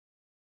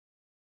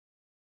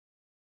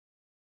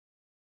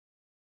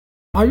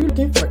Are you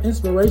looking for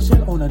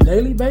inspiration on a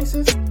daily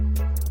basis?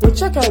 Well,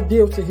 check out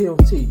Deal to Heal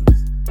Teas.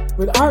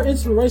 With our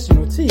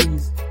inspirational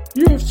teas,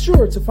 you're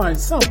sure to find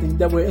something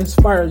that will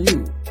inspire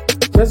you.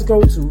 Just go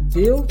to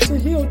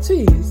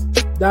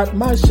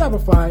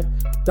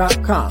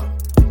dealtohealteas.myshopify.com.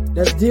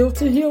 That's Deal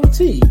to Heal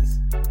Teas.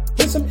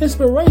 Get some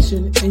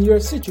inspiration in your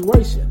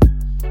situation.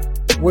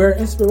 Wear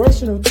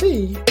inspirational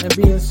tea and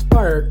be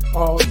inspired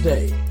all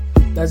day.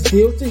 That's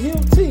Deal to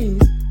Heal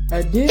Teas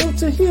at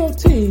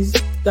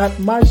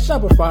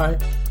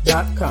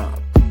dealtohealteas.myshopify.com.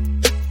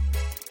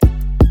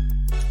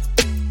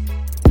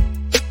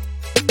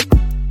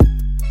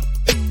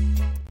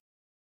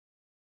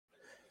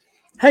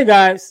 Hey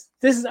guys,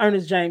 this is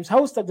Ernest James,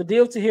 host of the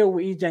Deal to Heal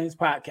with E. James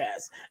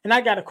podcast, and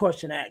I got a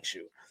question to ask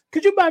you.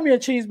 Could you buy me a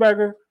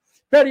cheeseburger?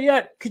 Better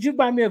yet, could you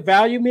buy me a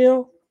value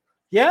meal?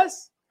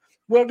 Yes?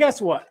 Well,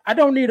 guess what? I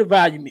don't need a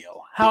value meal.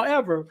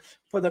 However,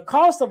 for the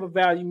cost of a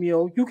value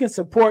meal, you can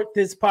support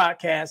this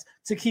podcast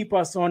to keep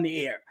us on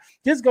the air.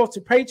 Just go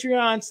to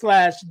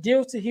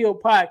Patreon/Deal to Heal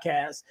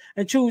podcast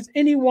and choose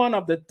any one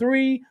of the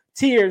 3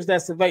 tiers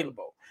that's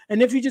available.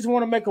 And if you just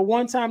want to make a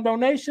one-time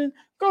donation,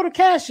 go to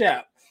Cash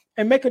App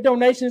and make a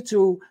donation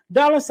to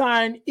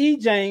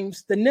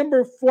 $EJames, the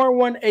number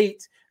 418.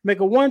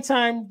 Make a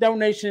one-time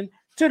donation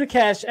to the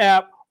Cash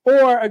App,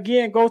 or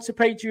again, go to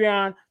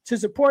Patreon to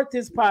support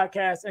this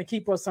podcast and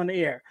keep us on the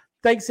air.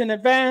 Thanks in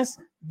advance.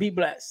 Be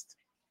blessed.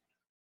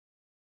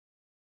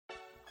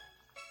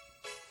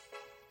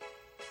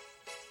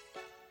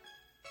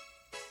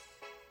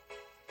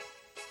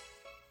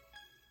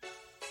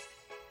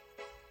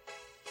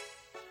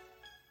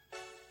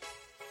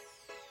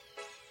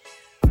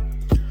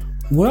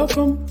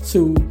 Welcome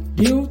to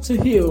Deal to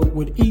Heal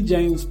with E.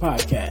 James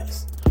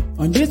podcast.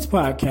 On this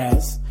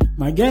podcast,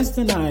 my guest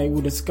and I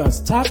will discuss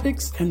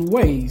topics and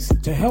ways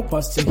to help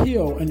us to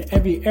heal in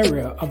every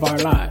area of our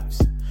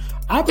lives.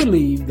 I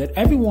believe that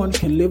everyone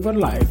can live a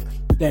life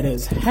that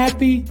is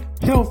happy,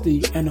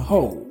 healthy, and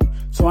whole.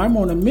 So I'm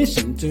on a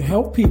mission to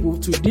help people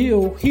to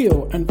deal,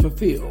 heal, and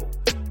fulfill.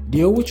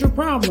 Deal with your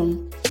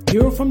problem,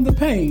 heal from the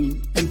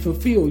pain, and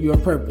fulfill your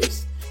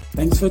purpose.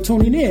 Thanks for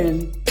tuning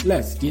in.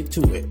 Let's get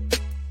to it.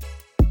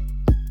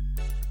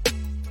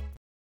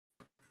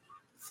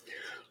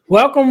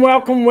 Welcome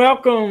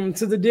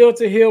to the Deal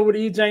to Heal with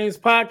E. James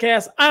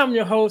podcast. I'm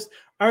your host,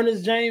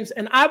 Ernest James,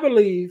 and I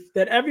believe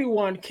that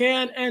everyone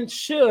can and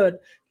should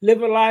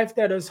live a life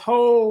that is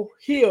whole,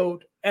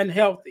 healed, and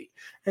healthy.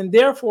 And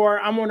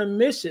therefore, I'm on a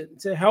mission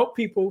to help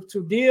people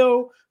to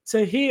deal,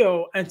 to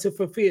heal, and to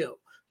fulfill.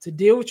 To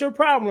deal with your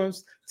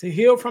problems, to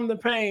heal from the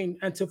pain,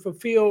 and to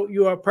fulfill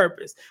your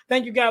purpose.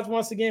 Thank you guys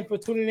once again for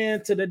tuning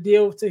in to the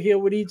Deal to Heal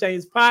with E.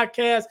 James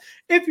podcast.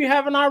 If you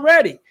haven't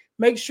already,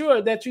 make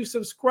sure that you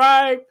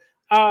subscribe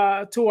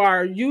to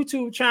our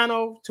YouTube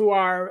channel, to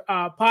our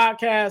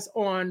podcast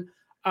on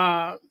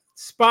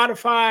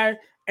Spotify,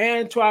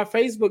 and to our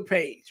Facebook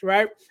page,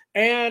 right?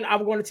 And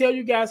I'm going to tell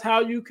you guys how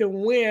you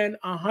can win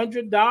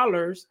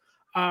 $100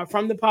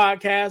 from the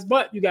podcast,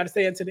 but you got to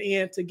stay until the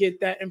end to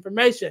get that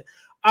information.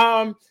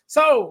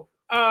 So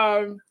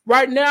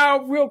right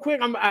now, real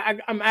quick, I'm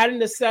adding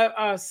this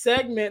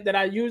segment that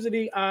I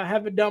usually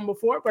haven't done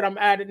before, but I'm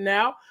adding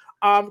now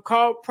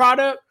called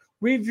Product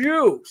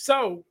Review.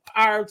 So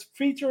our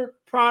featured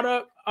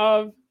product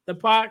of the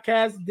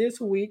podcast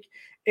this week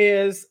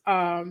is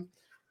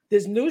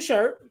this new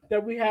shirt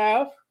that we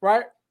have,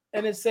 right?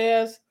 And it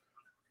says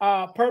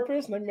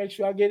purpose. Let me make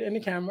sure I get it in the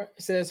camera.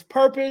 It says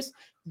purpose.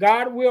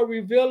 God will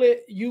reveal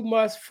it. You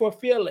must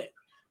fulfill it.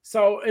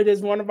 So it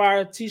is one of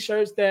our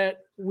t-shirts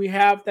that we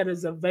have that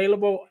is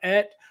available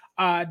at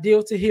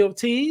Deal to Heal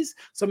Teas.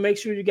 So make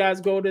sure you guys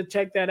go to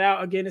check that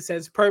out. Again, it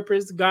says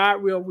purpose.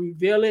 God will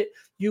reveal it.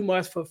 You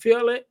must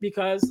fulfill it,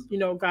 because, you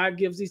know, God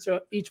gives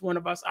each one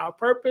of us our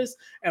purpose.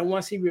 And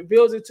once he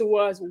reveals it to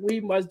us,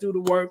 we must do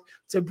the work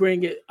to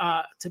bring it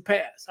to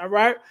pass. All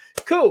right,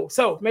 cool.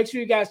 So make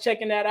sure you guys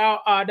checking that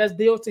out. That's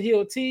Deal to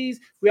Heal Teas.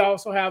 We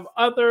also have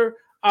other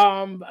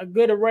a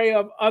good array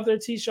of other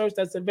t-shirts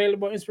that's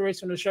available,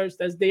 inspirational shirts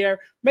that's there.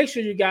 Make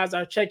sure you guys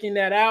are checking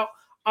that out.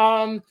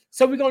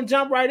 So we're going to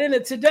jump right in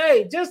it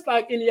today. Just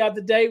like any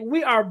other day,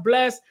 we are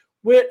blessed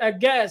with a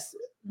guest,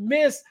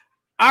 Miss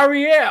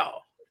Ariel.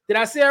 Did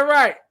I say it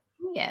right?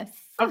 Yes.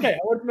 Okay, I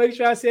want to make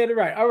sure I said it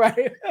right. All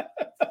right.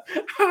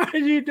 How are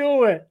you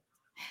doing?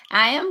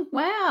 I am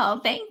well.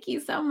 Thank you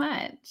so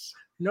much.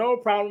 No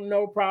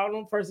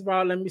problem. First of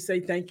all, let me say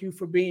thank you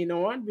for being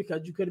on,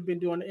 because you could have been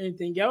doing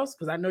anything else,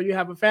 because I know you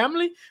have a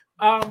family,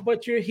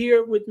 but you're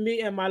here with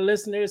me and my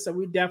listeners, so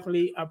we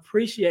definitely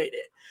appreciate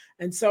it.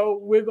 And so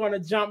we're going to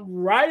jump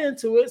right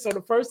into it. So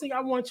the first thing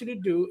I want you to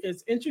do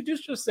is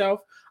introduce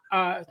yourself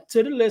to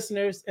the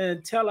listeners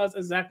and tell us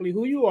exactly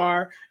who you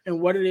are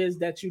and what it is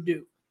that you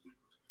do.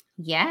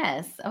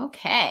 Yes.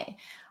 Okay.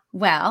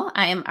 Well,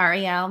 I am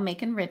Ariel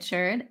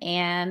Macon-Richard,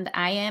 and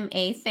I am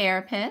a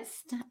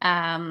therapist.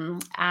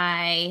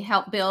 I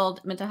help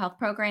build mental health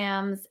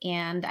programs,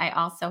 and I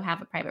also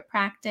have a private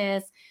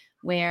practice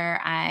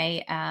where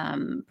I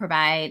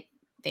provide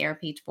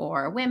therapy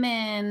for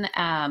women,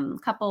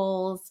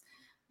 couples,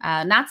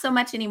 Not so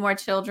much anymore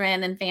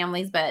children and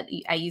families, but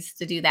I used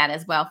to do that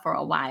as well for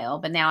a while.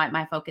 But now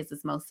my focus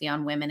is mostly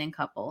on women and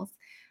couples.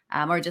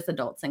 Or just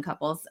adults and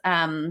couples.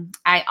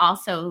 I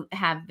also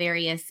have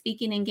various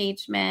speaking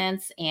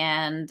engagements,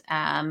 and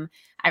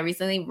I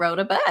recently wrote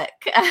a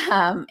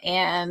book.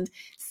 And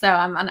so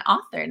I'm an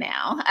author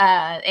now.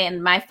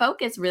 And my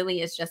focus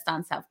really is just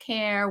on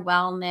self-care,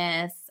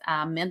 wellness,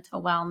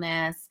 mental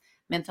wellness,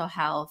 mental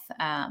health,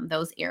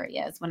 those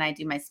areas when I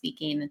do my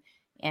speaking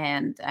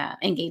and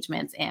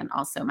engagements. And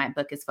also my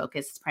book is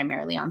focused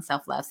primarily on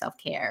self-love,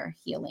 self-care,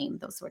 healing,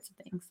 those sorts of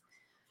things.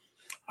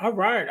 All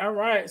right. All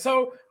right.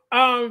 So,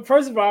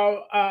 first of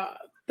all,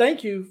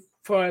 thank you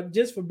for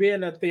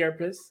being a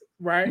therapist,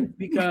 right?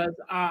 Because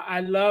I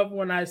love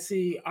when I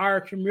see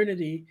our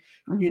community,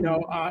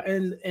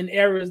 in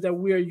areas that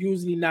we're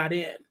usually not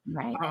in,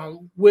 Right.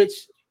 Which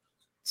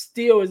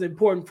still is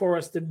important for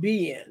us to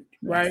be in,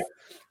 right? Yes.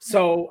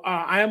 So,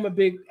 I am a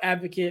big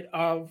advocate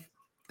of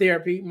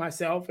therapy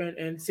myself,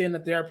 and seeing a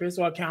therapist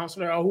or a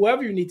counselor or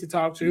whoever you need to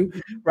talk to,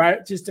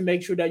 right? Just to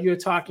make sure that you're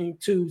talking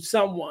to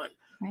someone.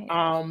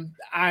 Right.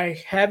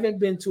 I haven't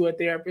been to a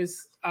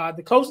therapist.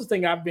 The closest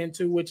thing I've been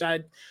to, which I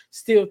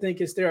still think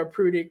is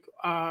therapeutic,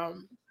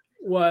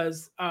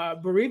 was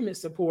bereavement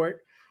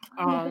support,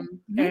 and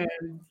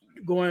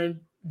going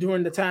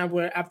during the time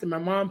after my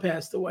mom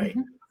passed away.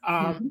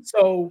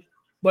 So,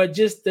 but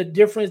just the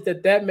difference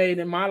that made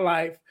in my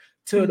life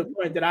to the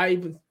point that I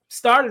even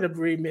started a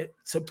bereavement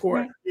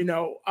support,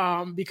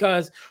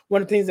 because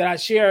one of the things that I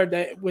shared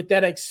that with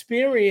that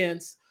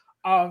experience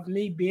of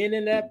me being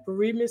in that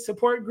bereavement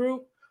support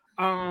group,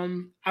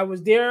 I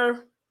was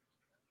there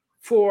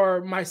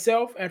for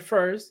myself at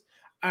first,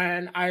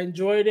 and I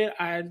enjoyed it.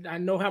 I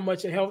know how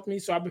much it helped me,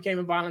 so I became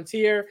a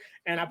volunteer,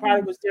 and I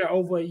probably was there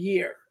over a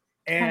year.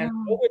 And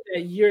over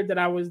that year that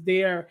I was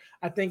there,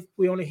 I think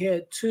we only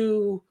had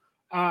 2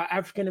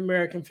 African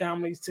American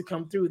families to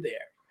come through there.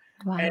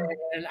 Wow.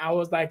 And I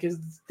was like,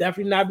 it's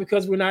definitely not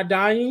because we're not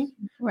dying.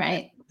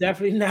 Right.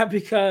 Definitely not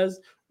because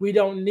we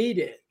don't need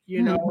it.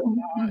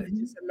 It's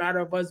just a matter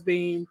of us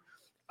being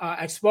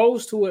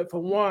exposed to it for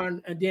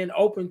one, and then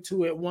open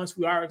to it once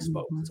we are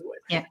exposed to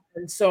it. Yeah.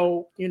 And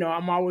so,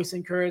 I'm always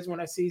encouraged when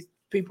I see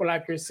people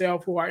like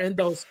yourself who are in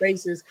those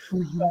spaces.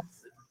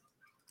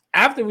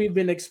 After we've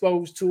been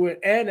exposed to it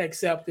and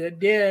accepted,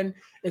 then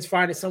it's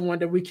finding someone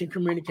that we can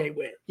communicate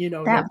with,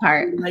 that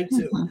part. we relate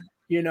to.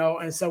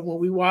 And so when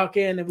we walk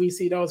in and we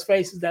see those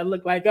faces that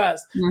look like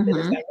us, then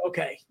it's like,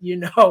 okay,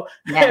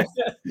 Yes.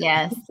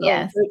 Yes. So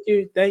Yes.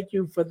 Thank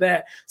you for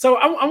that. So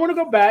I want to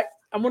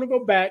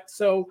go back.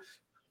 So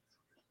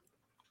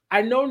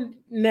I know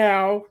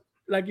now,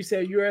 like you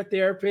said, you're a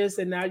therapist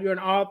and now you're an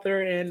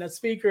author and a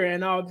speaker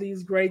and all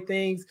these great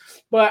things.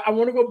 But I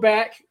want to go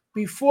back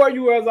before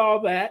you was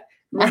all that,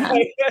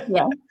 right?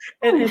 Yeah.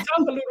 and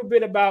talk a little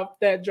bit about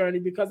that journey,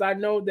 because I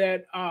know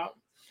that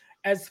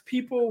as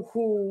people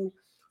who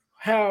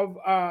have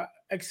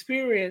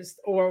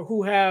experienced or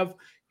who have,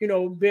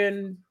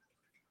 been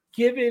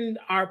given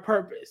our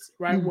purpose,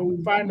 right? When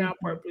we find our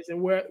purpose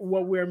and what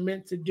we're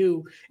meant to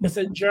do, it's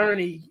a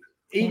journey,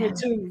 even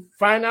to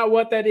find out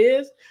what that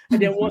is.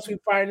 And then once we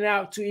find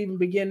out, to even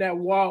begin that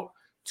walk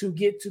to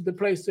get to the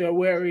place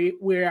where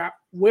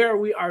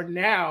we are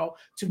now,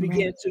 to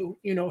begin to,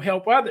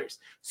 help others.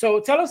 So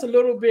tell us a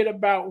little bit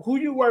about who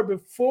you were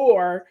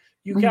before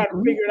you kind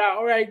of figured out,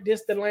 all right,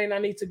 this is the lane I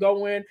need to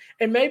go in.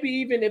 And maybe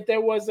even if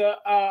there was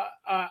a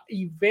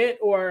event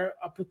or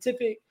a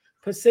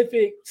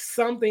specific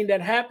something that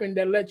happened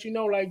that let you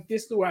know, like,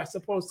 this is where I'm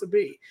supposed to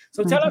be.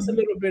 So tell us a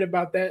little bit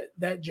about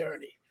that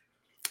journey.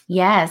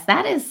 Yes,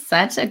 that is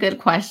such a good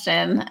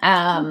question.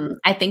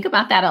 I think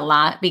about that a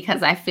lot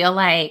because I feel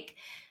like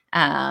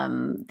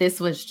this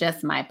was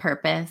just my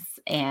purpose,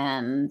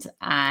 and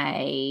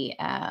I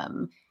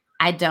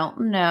don't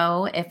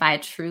know if I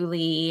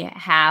truly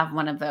have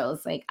one of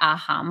those like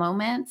aha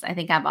moments. I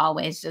think I've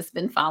always just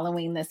been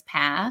following this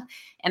path.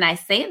 And I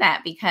say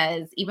that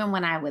because even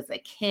when I was a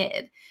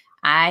kid,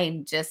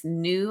 I just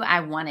knew I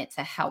wanted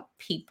to help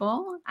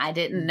people. I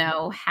didn't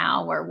know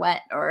how or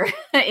what or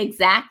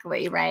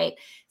exactly, right?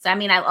 So, I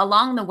mean,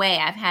 along the way,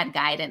 I've had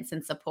guidance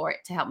and support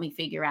to help me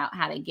figure out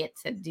how to get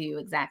to do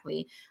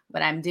exactly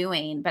what I'm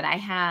doing. But I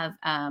have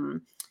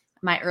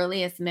my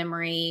earliest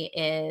memory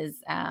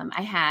is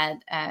I had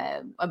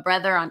a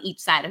brother on each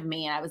side of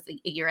me, and I was a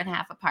year and a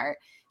half apart.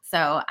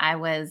 So I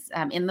was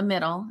in the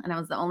middle, and I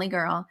was the only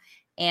girl.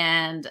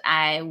 And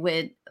I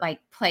would like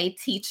play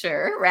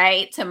teacher,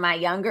 right, to my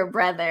younger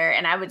brother.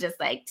 And I would just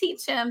like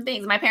teach him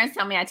things. My parents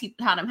tell me I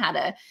taught him how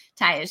to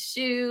tie his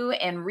shoe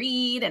and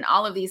read and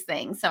all of these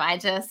things. So I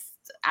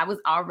was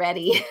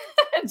already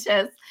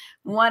just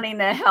wanting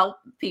to help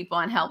people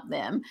and help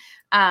them.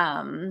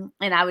 And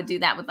I would do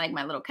that with like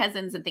my little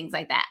cousins and things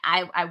like that.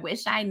 I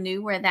wish I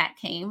knew where that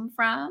came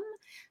from.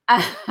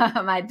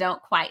 I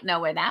don't quite know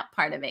where that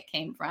part of it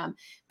came from.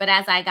 But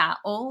as I got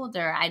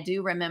older, I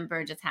do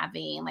remember just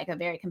having like a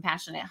very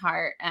compassionate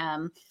heart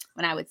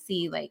when I would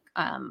see like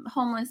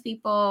homeless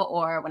people,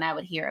 or when I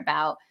would hear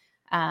about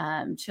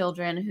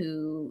children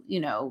who,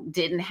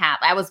 didn't have,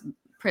 I was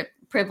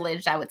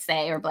privileged, I would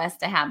say, or blessed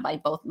to have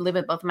like live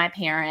with both my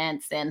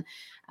parents and,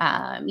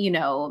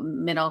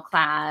 middle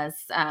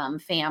class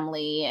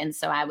family. And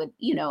so I would,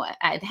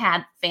 I'd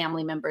had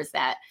family members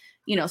that,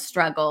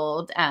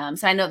 struggled.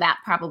 So I know that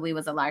probably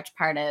was a large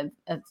part of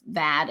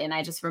that. And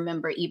I just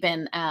remember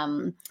even,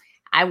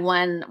 I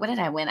won, what did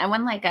I win? I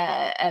won like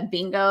a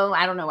bingo.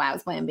 I don't know why I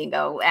was playing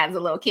bingo as a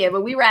little kid,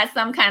 but we were at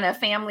some kind of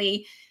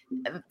family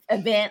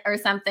event or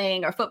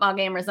something, or football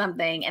game or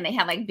something. And they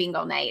had like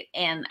bingo night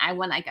and I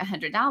won like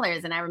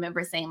 $100. And I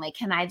remember saying like,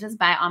 can I just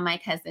buy all my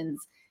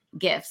cousins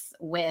gifts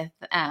with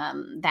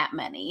that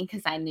money?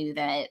 Cause I knew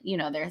that,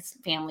 their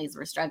families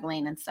were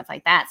struggling and stuff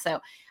like that. So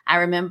I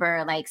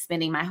remember like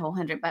spending my whole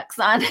 $100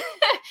 on, and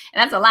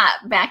that's a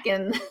lot back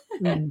in,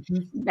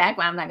 back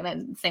when, I'm not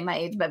going to say my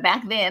age, but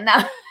back then.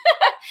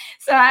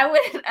 So I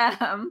would,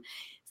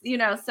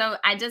 so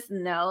I just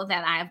know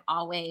that I've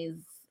always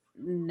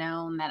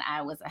known that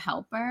I was a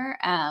helper.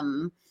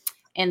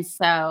 And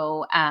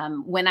so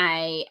when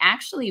I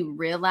actually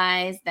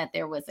realized that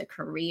there was a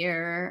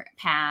career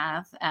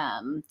path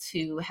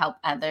to help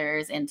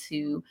others and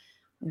to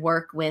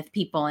work with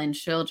people and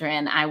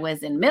children, I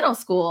was in middle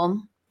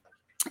school.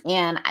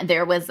 And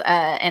there was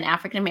an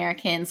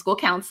African-American school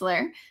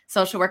counselor,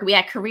 social worker. We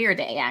had career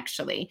day,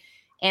 actually.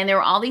 And there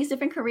were all these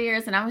different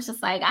careers. And I was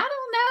just like, I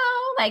don't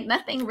know, like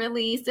nothing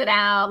really stood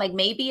out, like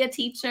maybe a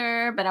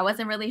teacher, but I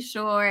wasn't really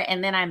sure.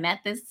 And then I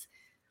met this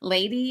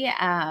lady.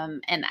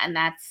 And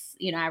that's,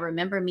 I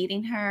remember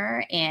meeting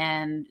her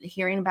and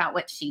hearing about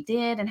what she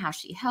did and how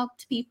she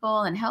helped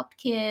people and helped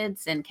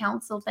kids and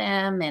counseled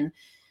them. And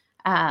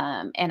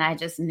I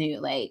just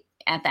knew like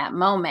at that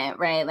moment,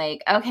 right?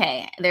 Like,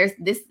 okay, there's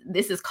this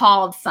is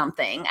called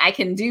something. I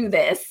can do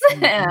this.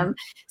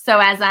 So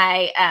as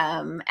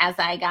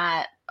I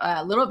got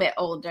a little bit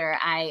older,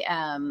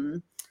 I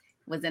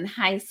was in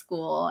high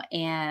school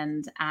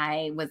and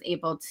I was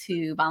able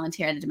to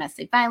volunteer at a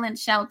domestic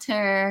violence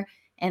shelter.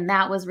 And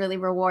that was really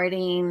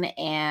rewarding.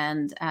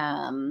 And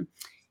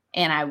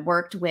I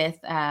worked with,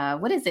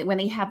 what is it? When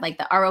they have like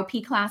the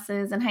ROP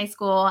classes in high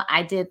school,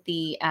 I did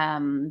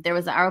there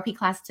was an ROP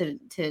class to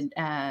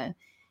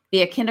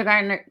be a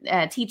kindergarten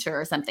teacher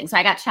or something. So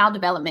I got child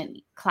development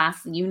class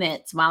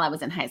units while I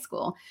was in high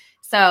school.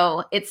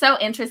 So it's so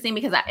interesting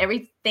because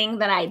everything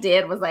that I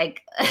did was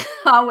like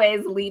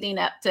always leading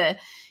up to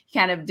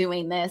kind of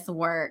doing this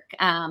work.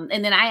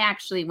 And then I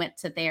actually went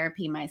to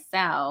therapy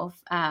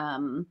myself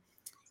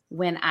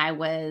when I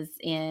was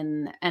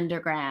in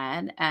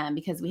undergrad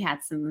because we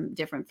had some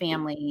different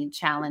family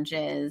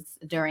challenges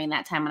during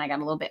that time when I got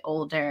a little bit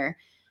older.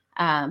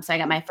 So I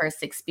got my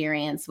first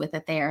experience with a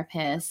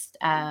therapist.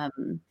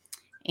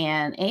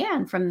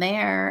 And from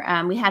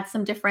there, we had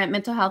some different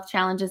mental health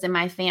challenges in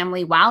my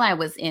family while I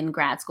was in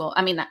grad school.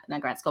 I mean,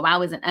 not grad school, while I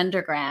was in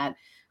undergrad,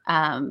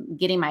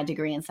 getting my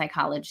degree in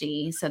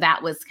psychology. So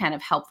that was kind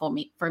of helpful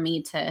for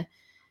me to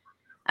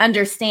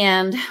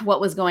understand what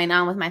was going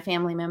on with my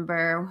family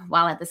member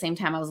while at the same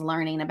time I was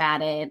learning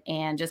about it,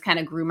 and just kind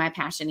of grew my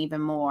passion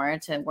even more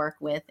to work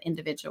with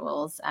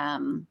individuals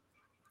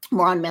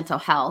more on mental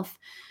health.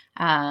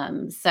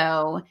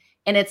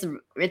 And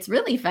it's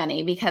really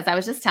funny because I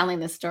was just telling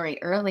this story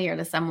earlier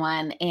to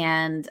someone,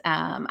 and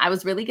I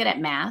was really good at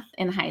math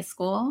in high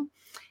school.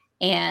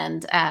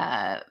 And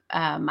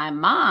my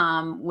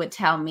mom would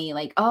tell me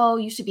like, oh,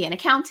 you should be an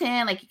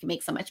accountant, like you can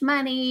make so much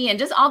money, and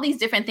just all these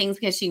different things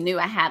because she knew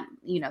I had,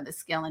 the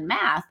skill in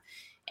math.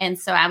 And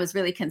so I was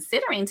really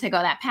considering to go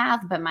that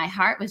path, but my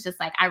heart was just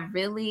like, I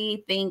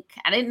really think,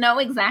 I didn't know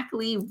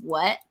exactly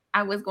what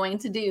I was going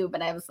to do,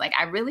 but I was like,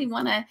 I really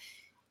want to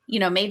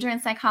major in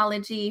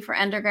psychology for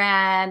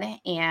undergrad.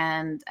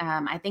 And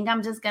I think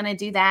I'm just going to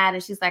do that.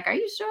 And she's like, are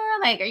you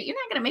sure? Like, you're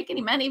not going to make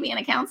any money being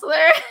a counselor?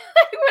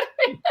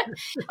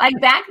 Like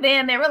back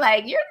then they were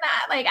like, you're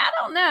not, like, I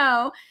don't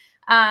know.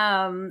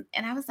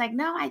 And I was like,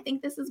 no, I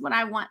think this is what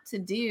I want to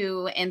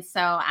do. And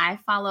so I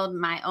followed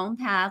my own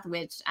path,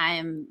 which I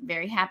am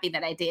very happy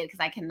that I did,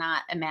 because I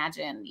cannot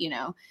imagine,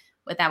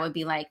 what that would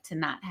be like to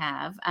not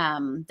have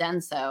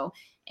done so.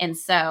 And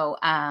so,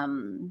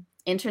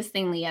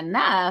 interestingly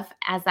enough,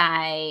 as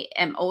I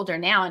am older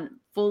now and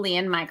fully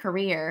in my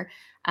career,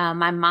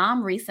 my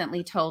mom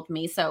recently told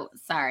me, so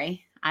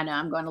sorry, I know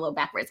I'm going a little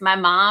backwards. My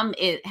mom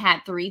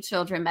had 3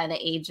 children by the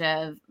age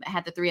of,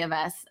 had the 3 of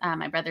us,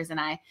 my brothers and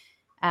I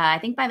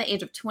think by the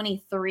age of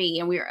 23,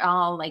 and we were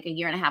all like a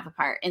year and a half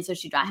apart. And so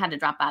she had to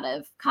drop out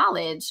of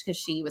college because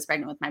she was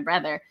pregnant with my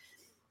brother.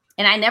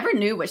 And I never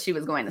knew what she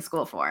was going to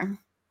school for.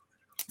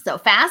 So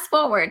fast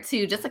forward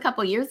to just a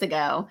couple years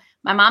ago,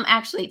 my mom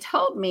actually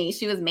told me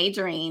she was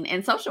majoring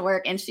in social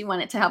work and she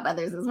wanted to help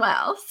others as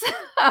well.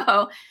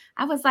 So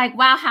I was like,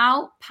 wow,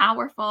 how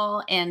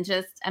powerful and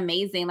just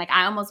amazing. Like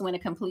I almost went a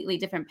completely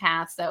different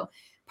path. So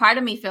part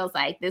of me feels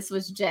like this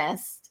was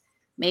just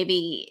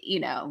maybe,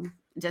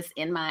 just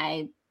in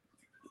my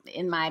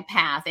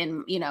path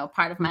and,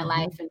 part of my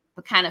life, and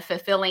kind of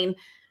fulfilling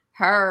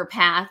her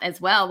path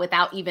as well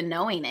without even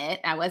knowing it.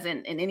 I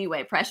wasn't in any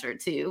way pressured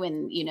to,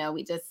 and,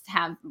 we just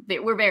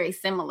we're very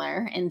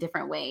similar in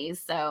different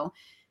ways. So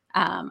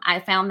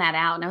I found that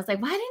out and I was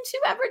like, why didn't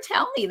you ever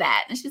tell me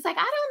that? And she's like,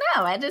 I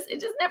don't know. It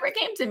just never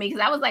came to me because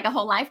that was like a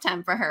whole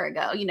lifetime for her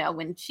ago,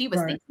 when she was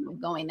Right. thinking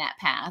of going that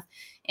path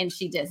and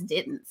she just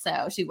didn't.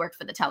 So she worked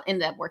for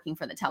ended up working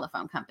for the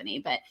telephone company.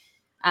 But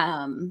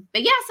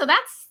yeah, so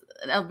that's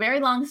a very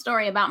long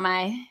story about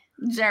my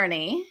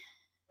journey.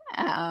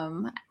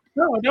 No,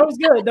 that was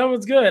good. That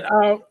was good.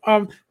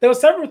 There were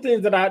several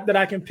things that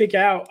I can pick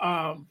out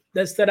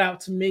that stood out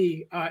to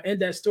me in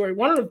that story.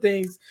 One of the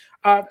things,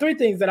 three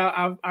things that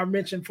I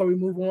mentioned before we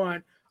move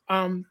on.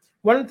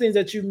 One of the things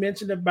that you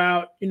mentioned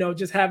about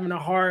just having a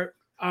heart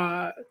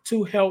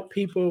to help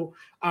people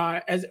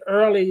as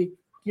early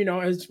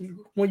as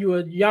when you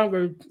were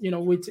younger,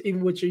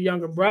 even with your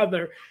younger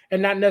brother,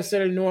 and not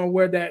necessarily knowing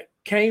where that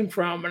came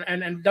from,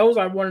 and those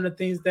are one of the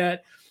things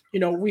that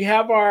we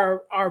have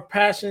our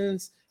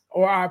passions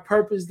or our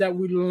purpose that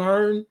we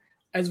learn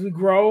as we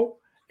grow.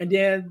 And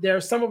then there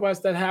are some of us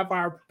that have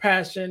our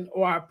passion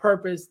or our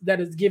purpose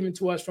that is given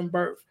to us from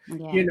birth,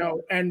 Yeah.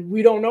 and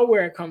we don't know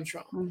where it comes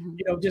from,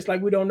 just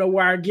like we don't know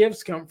where our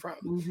gifts come from.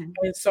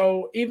 And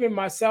so even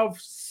myself,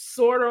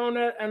 sort of on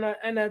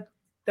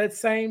that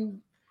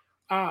same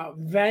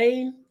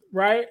vein,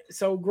 right?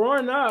 So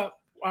growing up,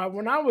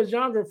 when I was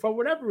younger, for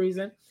whatever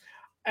reason,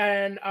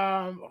 and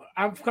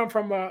I've come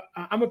from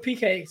I'm a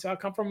PK, so I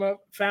come from a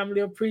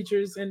family of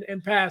preachers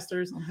and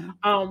pastors.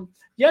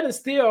 Yet and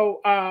still,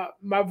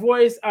 my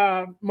voice,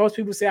 most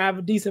people say I have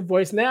a decent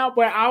voice now,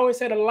 but I always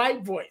had a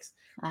light voice,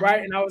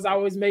 right? And I was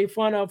always made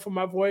fun of for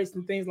my voice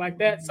and things like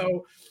that.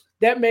 So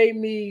that made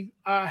me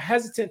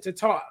hesitant to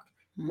talk,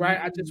 right?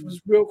 I just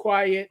was real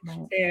quiet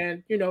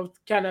and,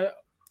 kind of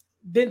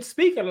didn't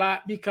speak a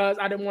lot because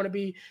I didn't want to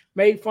be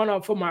made fun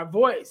of for my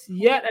voice.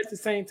 Yet at the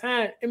same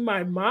time, in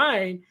my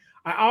mind,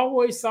 I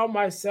always saw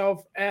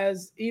myself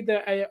as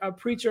either a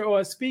preacher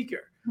or a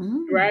speaker,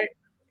 right?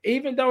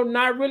 Even though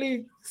not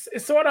really,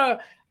 it's sort of,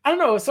 I don't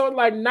know, it's sort of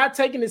like not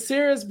taking it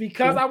serious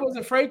because I was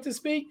afraid to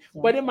speak.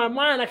 But in my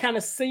mind, I kind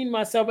of seen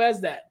myself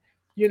as that,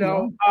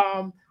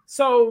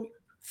 So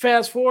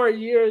fast forward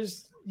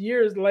years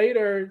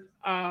later,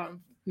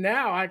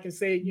 now I can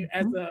say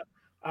as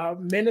a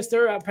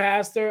minister, a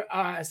pastor,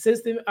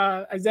 assistant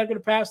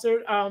executive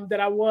pastor that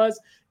I was,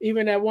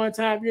 even at one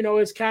time,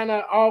 it's kind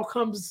of all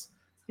comes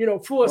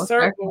full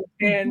circle.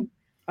 And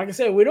like I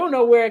said, we don't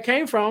know where it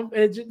came from.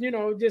 It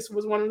just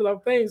was one of those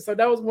things. So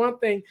that was one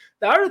thing.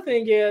 The other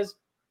thing is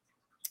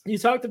you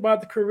talked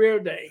about the career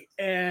day,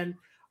 and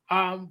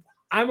I'm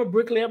a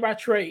bricklayer by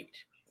trade,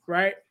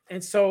 right?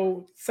 And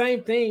so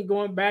same thing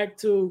going back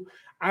to,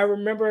 I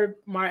remember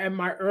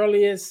my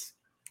earliest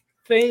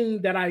thing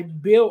that I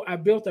built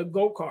a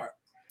go-kart,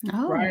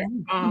 right?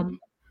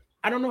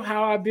 I don't know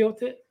how I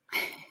built it.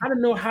 I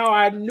don't know how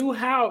I knew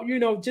how,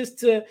 just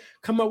to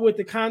come up with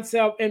the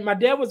concept. And my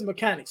dad was a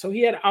mechanic, so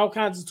he had all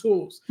kinds of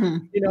tools,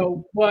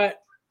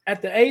 but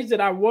at the age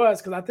that I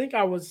was, because I think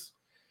I was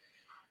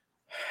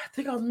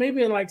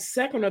maybe in like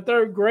second or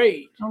third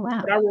grade. Oh, wow.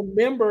 But I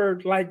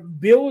remember like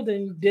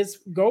building this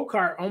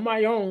go-kart on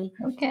my own.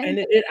 Okay. And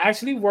it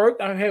actually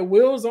worked. I had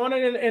wheels on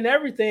it and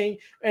everything.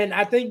 And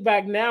I think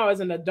back now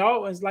as an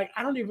adult, it's like,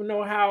 I don't even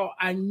know how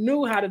I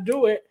knew how to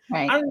do it.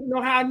 Right. I don't even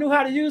know how I knew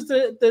how to use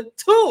the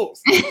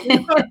tools. You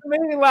know what I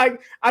mean? Like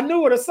I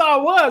knew what a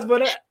saw was,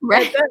 but at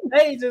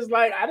that age, it's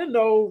like, I didn't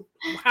know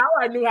how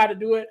I knew how to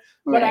do it,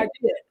 but I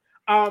did.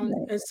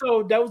 And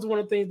so that was one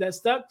of the things that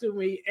stuck to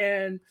me.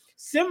 And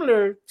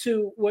similar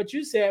to what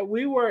you said,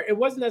 it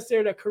wasn't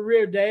necessarily a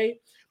career day,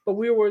 but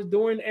we were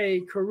doing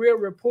a career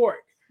report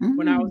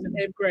when I was in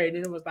 8th grade.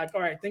 And it was like, all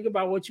right, think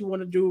about what you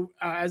want to do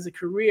as a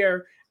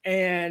career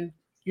and,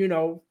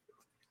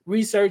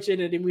 research it.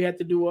 And then we had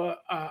to do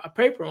a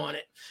paper on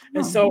it.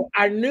 And so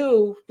I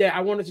knew that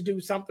I wanted to do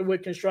something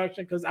with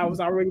construction because I was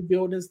already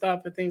building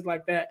stuff and things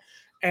like that.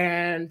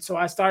 And so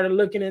I started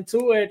looking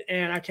into it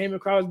and I came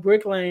across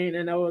bricklaying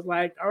and I was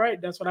like, all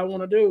right, that's what I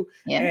want to do.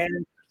 Yeah.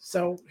 And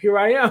so here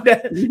I am.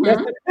 That's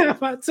the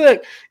path I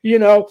took,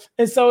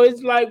 And so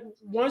it's like,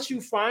 once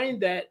you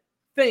find that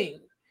thing,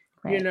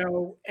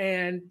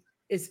 and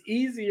it's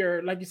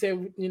easier, like you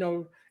said,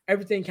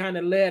 everything kind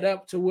of led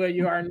up to where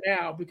you are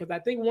now, because I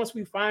think once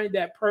we find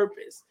that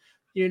purpose,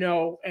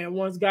 and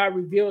once God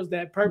reveals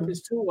that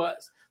purpose to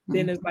us,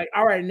 then it's like,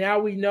 all right, now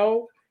we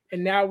know.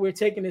 And now we're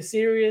taking it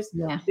serious,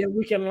 then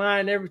we can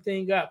line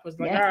everything up. It's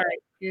like, all right,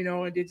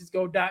 and then just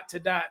go dot to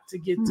dot to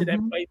get to that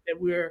place that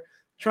we're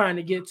trying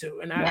to get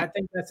to. And I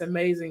think that's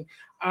amazing.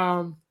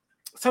 So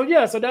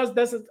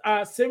that's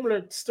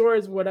similar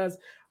stories with us.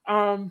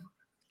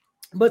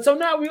 But so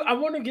now I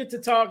want to get to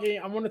talking.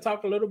 I want to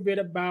talk a little bit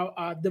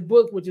about the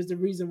book, which is the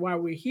reason why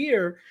we're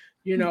here,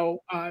 to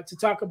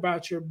talk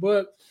about your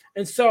book.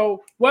 And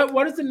so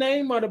what is the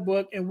name of the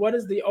book and what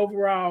is the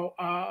overall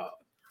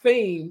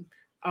theme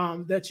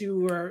that you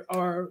were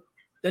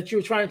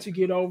trying to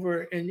get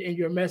over in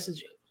your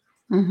messaging?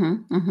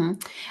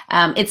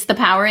 It's The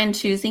Power in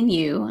Choosing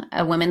You,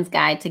 A Women's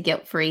Guide to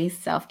Guilt-Free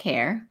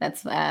Self-Care.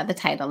 That's the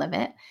title of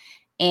it.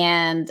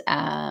 And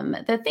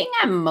the thing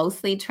I'm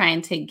mostly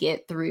trying to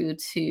get through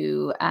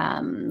to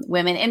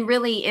women, and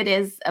really it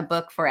is a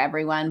book for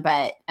everyone,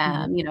 but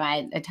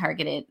I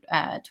target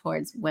it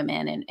towards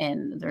women,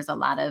 and there's a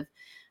lot of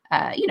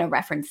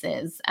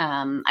references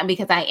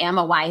because I am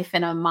a wife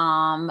and a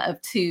mom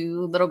of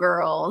 2 little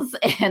girls.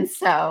 And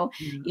so,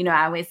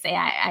 I always say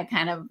I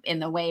kind of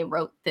in a way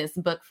wrote this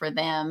book for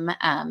them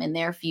in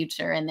their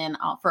future, and then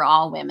for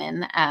all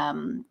women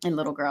and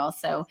little girls.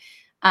 So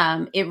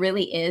it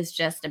really is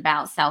just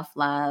about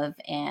self-love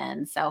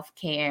and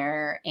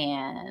self-care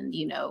and,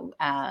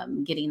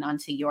 getting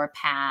onto your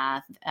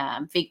path,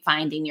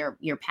 finding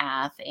your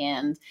path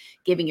and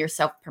giving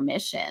yourself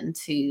permission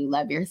to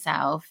love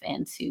yourself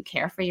and to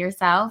care for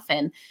yourself.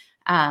 And,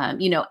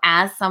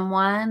 as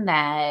someone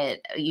that,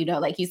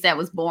 like you said,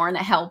 was born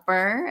a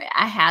helper,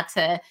 I had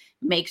to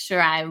make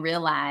sure I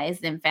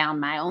realized and found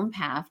my own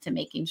path to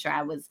making sure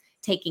I was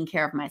taking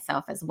care of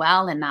myself as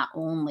well, and not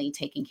only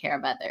taking care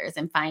of others,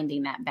 and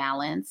finding that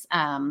balance.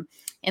 And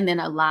then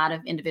a lot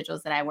of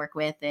individuals that I work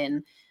with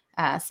and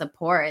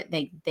support,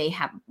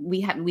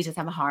 we just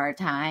have a hard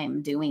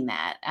time doing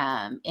that.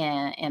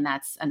 And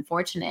that's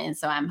unfortunate. And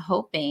so I'm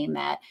hoping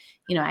that,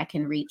 I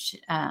can reach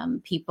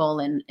people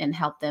and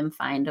help them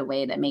find a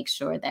way to make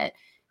sure that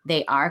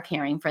they are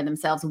caring for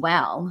themselves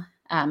well.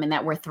 And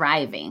that we're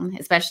thriving,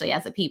 especially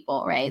as a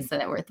people, right? So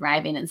that we're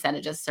thriving instead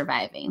of just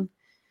surviving.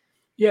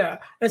 Yeah,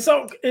 and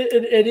so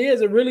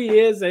it really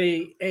is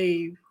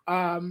a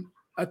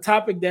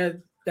topic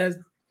that's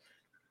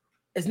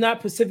it's not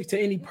specific to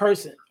any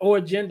person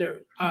or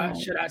gender,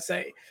 should I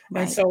say?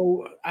 Right. And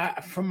so,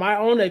 from my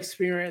own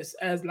experience,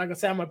 as like I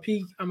said, I'm a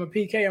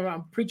PK, I'm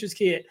a preacher's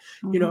kid,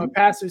 a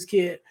pastor's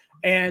kid,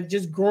 and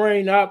just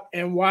growing up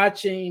and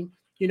watching,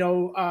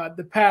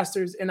 the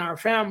pastors in our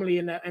family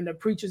and the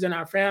preachers in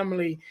our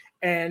family,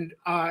 and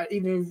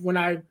even when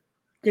I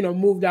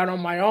moved out on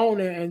my own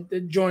and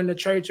joined the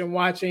church, and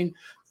watching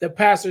the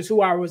pastors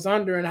who I was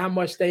under and how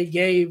much they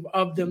gave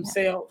of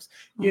themselves.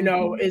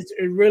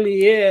 It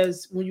really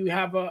is, when you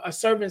have a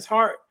servant's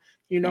heart,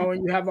 and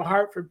you have a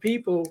heart for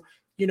people,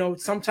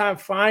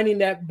 sometimes finding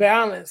that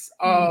balance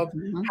of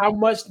how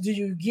much do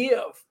you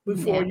give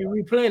before you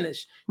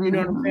replenish, what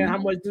I'm saying? How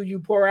much do you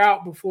pour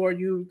out before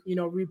you,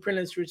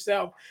 replenish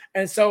yourself?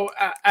 And so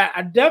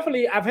I've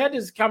had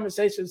this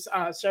conversation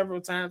several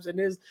times, and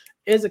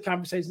is a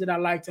conversation that I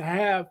like to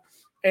have.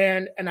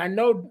 And I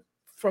know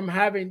from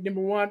having,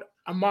 number one,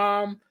 a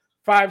mom,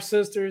 5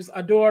 sisters,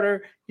 a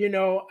daughter,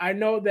 I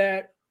know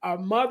that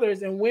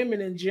mothers and women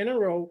in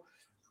general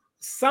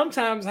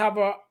sometimes have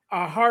a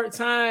hard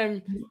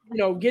time,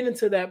 getting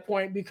to that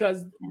point,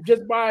 because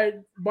just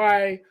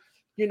by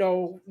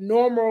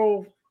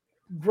normal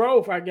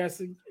growth, I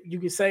guess you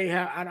could say,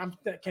 I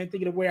can't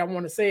think of the way I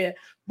want to say it,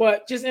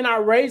 but just in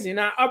our raising,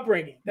 our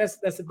upbringing, that's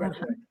a better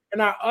way. In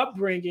our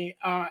upbringing,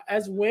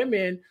 as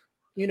women,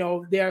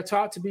 they are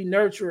taught to be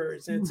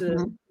nurturers and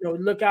to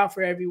look out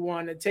for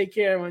everyone and take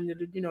care when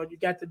you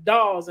got the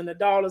dolls and the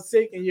doll is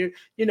sick, and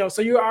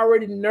so you're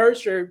already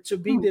nurtured to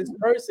be this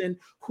person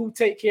who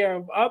take care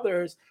of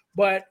others.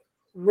 But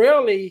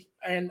rarely,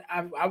 and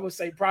I would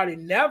say probably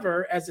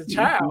never as a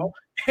child,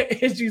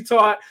 is you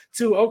taught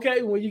to,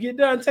 okay, when you get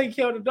done take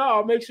care of the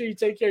doll, make sure you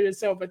take care of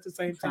yourself at the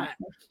same time.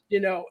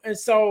 And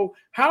so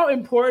how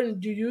important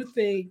do you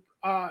think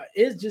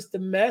is just the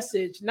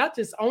message, not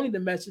just only the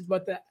message,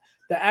 but the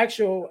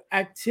actual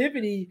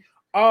activity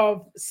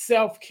of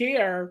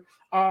self-care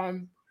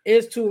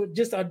is to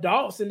just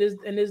adults in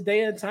this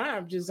day and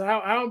time? Just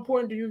how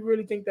important do you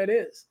really think that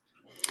is?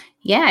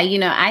 Yeah,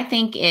 I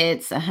think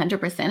it's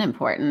 100%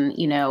 important.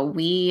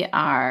 We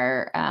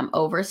are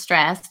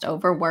overstressed,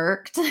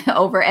 overworked,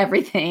 over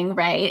everything,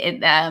 right?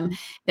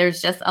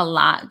 There's just a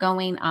lot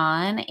going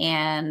on,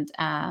 and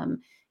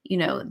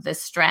the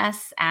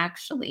stress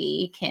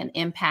actually can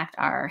impact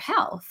our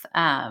health.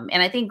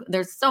 And I think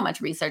there's so much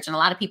research, and a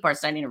lot of people are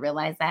starting to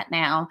realize that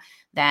now,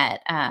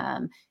 that,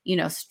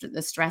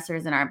 the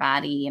stressors in our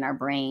body and our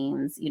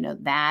brains,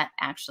 that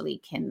actually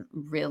can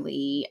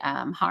really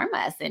harm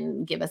us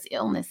and give us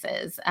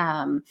illnesses.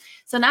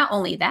 So not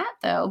only that,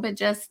 though, but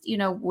just,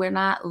 we're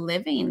not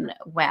living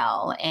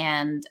well,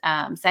 and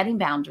setting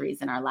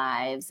boundaries in our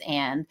lives,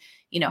 and,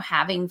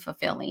 having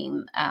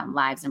fulfilling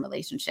lives and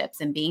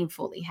relationships, and being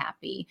fully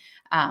happy.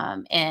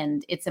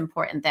 And it's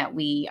important that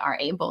we are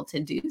able to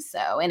do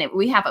so. And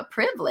we have a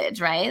privilege,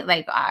 right?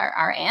 Like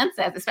our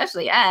ancestors,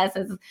 especially us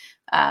as,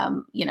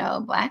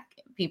 Black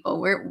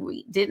people,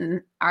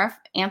 our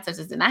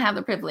ancestors did not have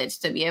the privilege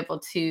to be able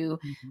to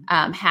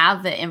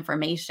have the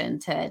information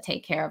to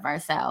take care of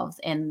ourselves.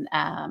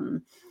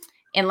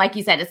 And like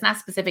you said, it's not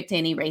specific to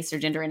any race or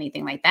gender or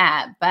anything like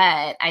that.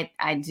 But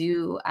I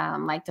do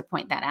like to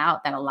point that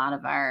out, that a lot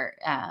of our,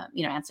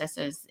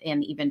 ancestors,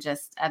 and even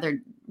just other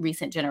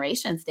recent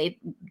generations, they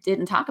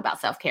didn't talk about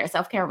self-care.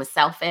 Self-care was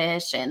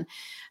selfish, and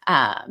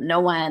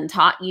no one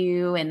taught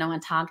you, and no one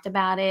talked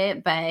about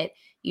it. But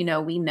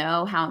we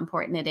know how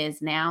important it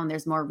is now. And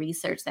there's more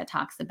research that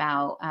talks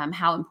about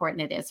how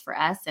important it is for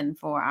us and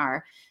for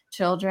our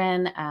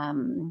children.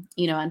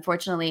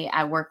 Unfortunately,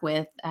 I work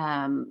with,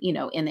 in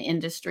the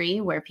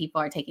industry where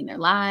people are taking their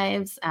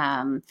lives.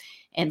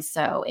 And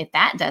so if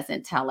that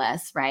doesn't tell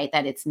us, right,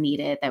 that it's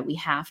needed, that we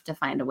have to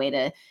find a way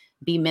to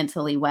be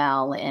mentally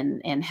well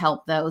and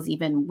help those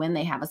even when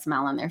they have a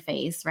smile on their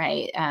face,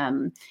 right?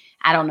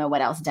 I don't know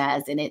what else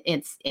does. And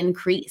it's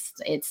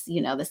increased. It's,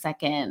 the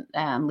second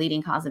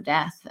leading cause of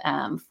death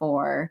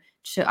for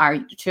our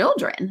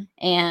children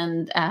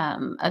and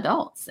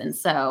adults. And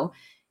so,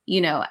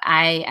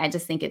 I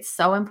just think it's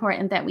so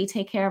important that we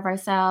take care of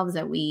ourselves,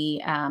 that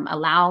we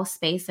allow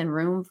space and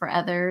room for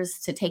others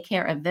to take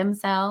care of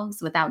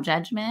themselves without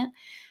judgment,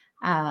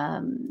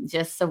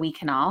 just so we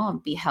can all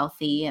be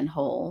healthy and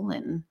whole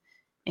and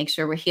make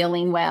sure we're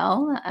healing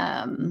well.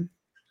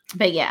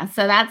 But yeah,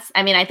 so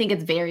I think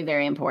it's very,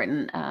 very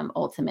important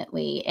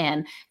ultimately.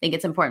 And I think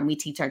it's important we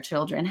teach our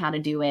children how to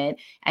do it.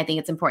 I think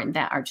it's important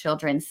that our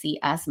children see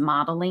us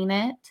modeling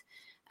it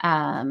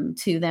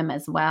to them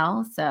as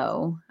well.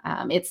 So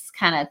it's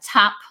kind of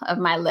top of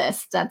my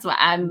list. That's why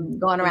I'm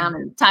going around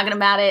and talking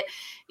about it,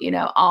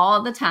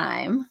 all the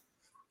time.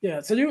 Yeah.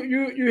 So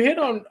you hit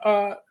on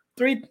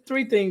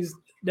three things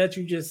that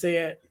you just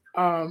said.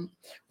 One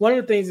of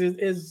the things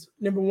is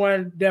number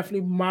one,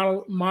 definitely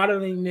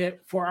modeling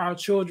it for our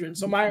children.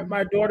 So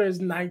my daughter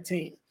is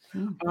 19.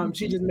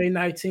 She just made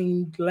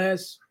 19 earlier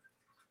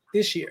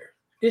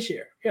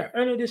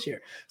this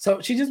year.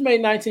 So she just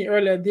made 19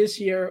 earlier this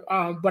year.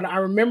 But I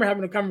remember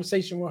having a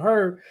conversation with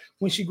her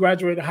when she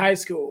graduated high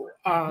school.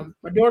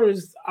 My daughter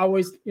is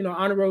always,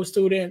 honor roll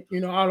student,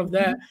 all of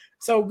that.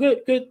 So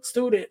good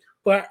student.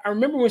 But I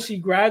remember when she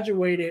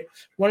graduated,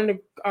 one of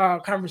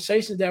the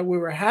conversations that we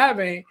were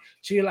having,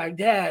 she was like,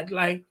 Dad,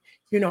 I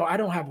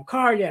don't have a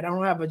car yet. I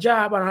don't have a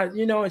job. I don't have,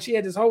 and she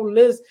had this whole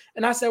list.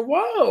 And I said,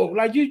 whoa,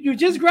 you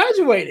just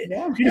graduated.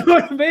 Yeah. You know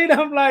what I mean?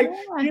 I'm like,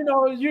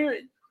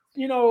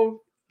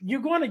 you're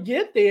going to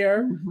get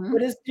there,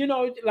 but it's,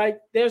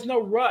 there's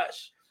no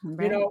rush,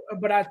 right.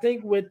 but I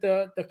think with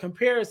the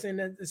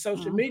comparison and the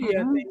social media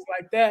and things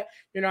like that,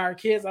 our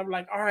kids, I'm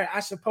like, all right,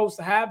 I'm supposed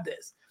to have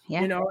this.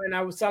 Yeah. And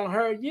I was telling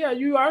her, yeah,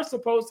 you are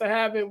supposed to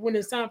have it when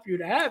it's time for you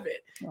to have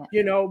it,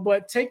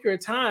 but take your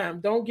time.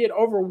 Don't get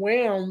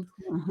overwhelmed,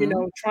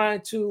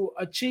 trying to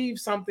achieve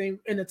something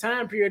in a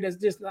time period that's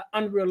just not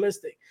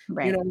unrealistic.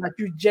 Right. Like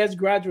you just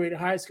graduated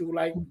high school,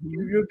 like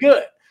you're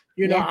good.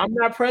 I'm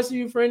not pressing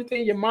you for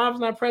anything. Your mom's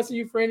not pressing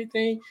you for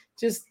anything.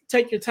 Just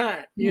take your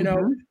time,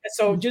 And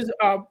so just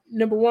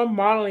number one,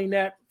 modeling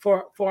that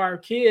for our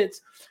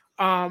kids.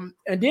 And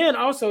then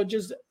also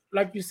just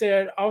like you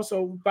said,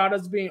 also about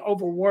us being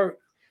overworked.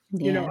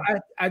 Yeah.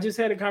 I just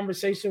had a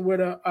conversation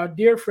with a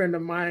dear friend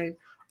of mine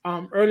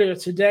earlier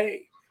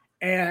today,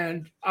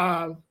 and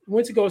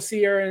went to go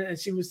see her, and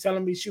she was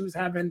telling me she was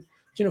having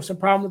some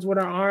problems with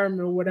her arm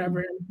or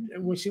whatever.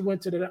 And when she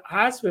went to the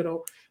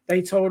hospital,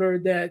 they told her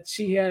that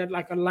she had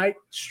like a light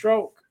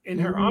stroke in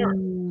her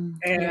arm,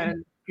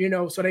 and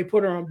so they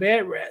put her on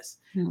bed rest.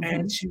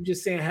 And she was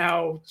just saying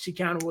how she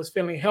kind of was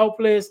feeling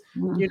helpless,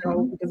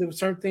 because there were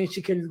certain things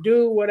she couldn't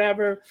do,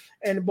 whatever.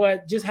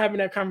 But just having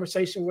that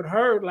conversation with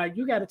her, like,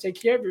 you got to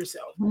take care of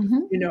yourself,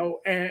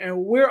 and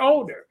we're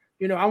older,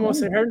 I won't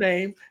say her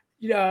name,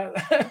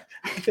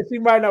 because she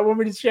might not want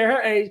me to share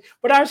her age,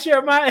 but I'll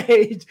share my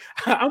age.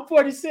 I'm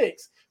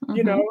 46,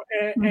 and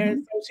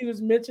so she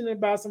was mentioning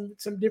about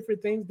some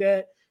different things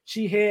that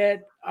she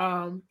had,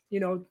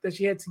 that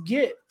she had to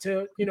get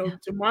to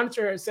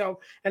monitor herself.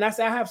 And I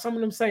said, I have some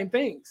of them same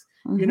things,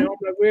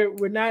 but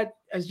we're not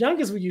as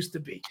young as we used to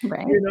be,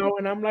 right.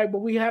 And I'm like, but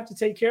we have to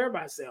take care of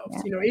ourselves,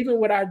 even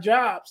with our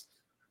jobs,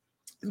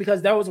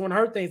 because that was one of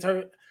her things.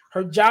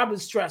 Her job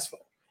is stressful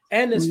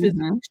and it's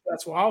physically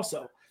stressful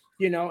also,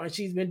 and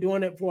she's been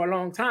doing it for a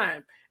long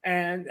time.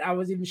 And I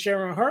was even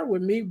sharing her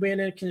with me being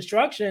in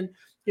construction,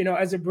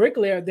 as a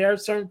bricklayer, there are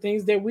certain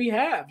things that we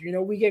have,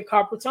 we get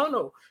carpal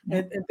tunnel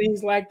and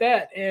things like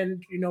that.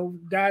 And,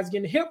 guys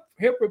getting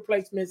hip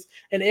replacements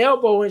and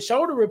elbow and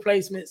shoulder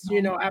replacements,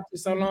 after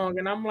so long.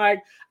 And I'm like,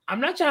 I'm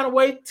not trying to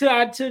wait to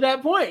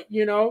that point,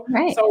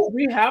 Right. So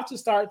we have to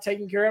start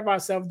taking care of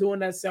ourselves, doing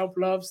that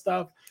self-love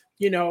stuff,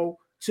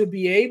 to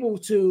be able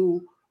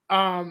to,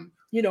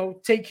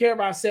 take care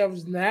of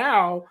ourselves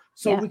now,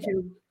 so we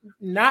can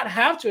not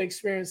have to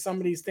experience some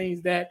of these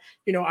things that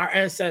our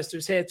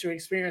ancestors had to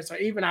experience, or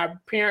even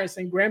our parents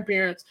and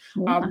grandparents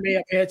may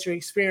have had to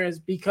experience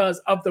because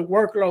of the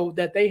workload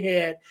that they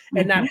had,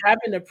 and not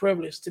having the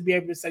privilege to be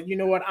able to say, you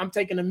know what, I'm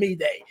taking a me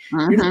day.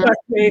 You know what I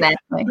mean?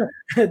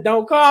 Exactly.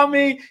 Don't call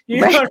me.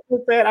 You know what I'm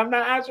saying? I'm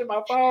not answering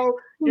my phone.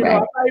 I'm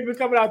not even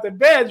coming out the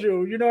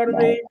bedroom. You know what I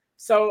mean?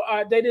 So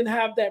they didn't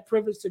have that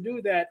privilege to do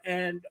that,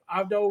 and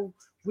although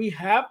we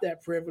have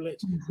that privilege,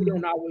 we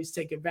don't always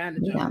take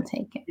advantage of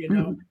it.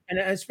 And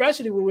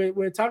especially when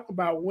we're talking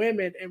about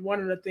women, and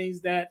one of the things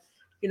that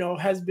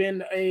has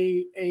been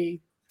a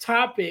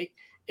topic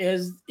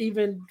is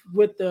even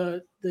with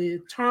the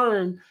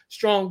term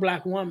strong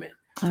Black woman,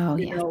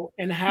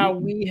 and how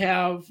we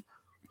have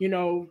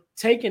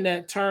taking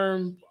that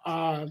term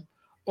on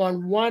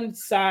one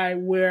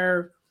side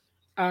where,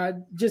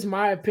 just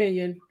my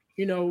opinion,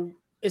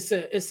 it's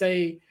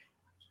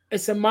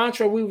a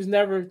mantra we was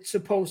never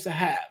supposed to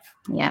have.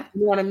 Yeah.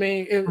 You know what I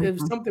mean? It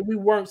was something we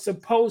weren't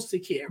supposed to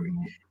carry.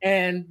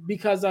 And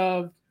because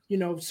of,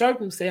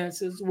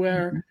 circumstances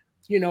where,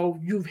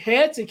 you've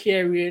had to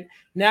carry it,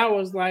 now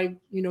it's like,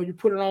 you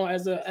put it on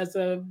as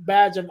a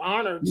badge of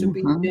honor to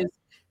be this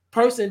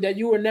person that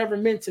you were never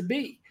meant to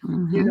be,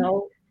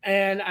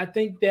 And I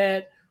think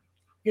that,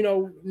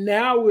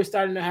 now we're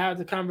starting to have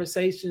the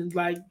conversations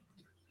like,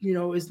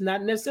 it's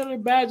not necessarily a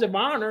badge of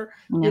honor.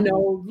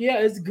 Yeah,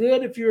 it's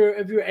good if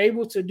you're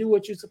able to do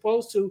what you're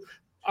supposed to,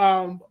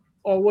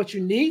 or what you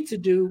need to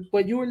do,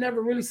 but you were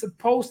never really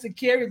supposed to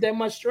carry that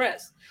much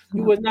stress.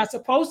 You were not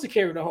supposed to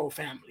carry the whole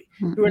family.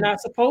 You were not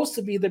supposed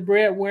to be the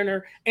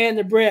breadwinner and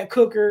the bread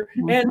cooker,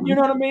 and you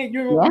know what I mean.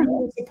 You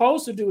weren't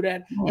supposed to do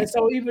that, and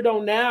so even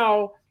though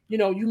now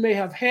you may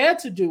have had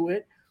to do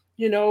it,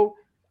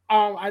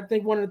 I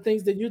think one of the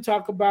things that you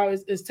talk about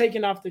is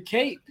taking off the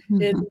cape.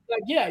 It's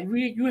like, yeah,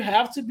 you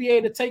have to be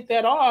able to take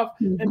that off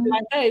and be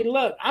like, hey,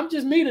 look, I'm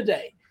just me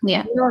today.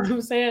 Yeah. You know what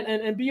I'm saying?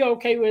 And be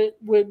okay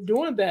with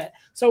doing that.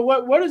 So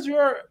what is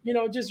your,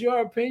 just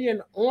your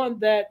opinion on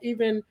that,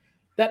 even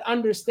that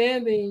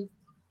understanding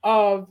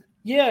of,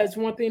 yeah, it's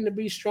one thing to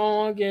be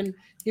strong and,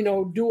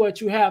 do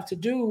what you have to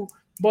do,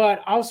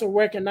 but also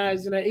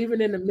recognizing that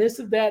even in the midst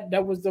of that,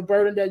 that was the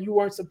burden that you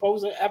weren't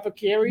supposed to ever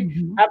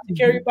have to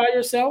carry by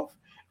yourself.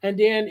 And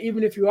then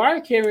even if you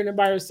are carrying it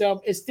by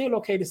yourself, it's still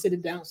okay to sit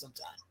it down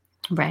sometimes.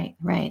 Right.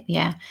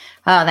 Yeah.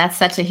 Oh, that's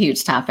such a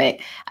huge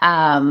topic.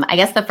 I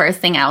guess the first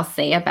thing I'll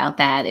say about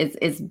that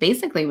is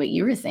basically what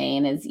you were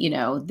saying is,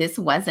 this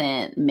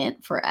wasn't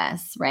meant for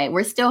us, right?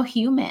 We're still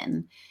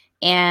human.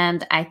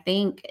 And I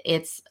think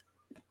it's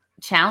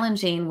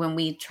challenging when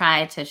we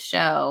try to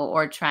show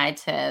or try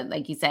to,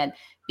 like you said,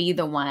 be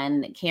the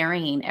one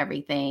carrying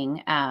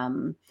everything.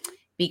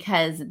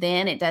 Because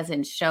then it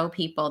doesn't show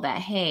people that,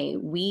 hey,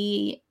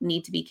 we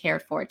need to be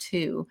cared for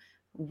too.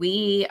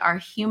 We are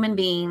human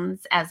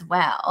beings as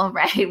well,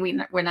 right?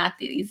 We're not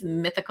these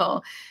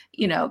mythical,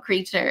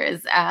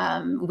 creatures.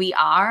 We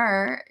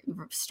are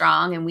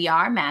strong and we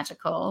are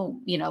magical,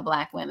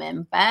 Black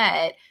women,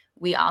 but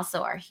we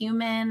also are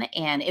human,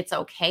 and it's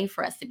okay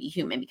for us to be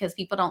human because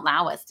people don't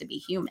allow us to be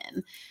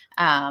human,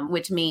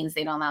 which means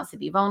they don't allow us to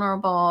be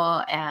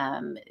vulnerable.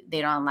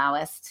 They don't allow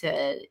us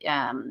to,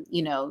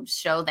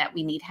 show that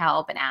we need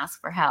help and ask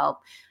for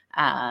help.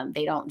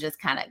 They don't just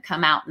kind of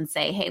come out and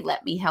say, hey,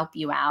 let me help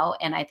you out.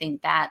 And I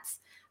think that's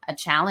a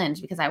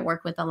challenge because I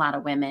work with a lot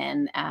of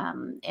women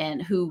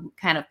and who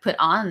kind of put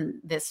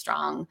on this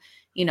strong,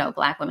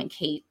 Black women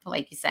cape,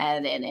 like you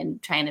said, and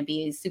trying to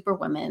be a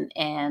superwoman.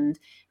 And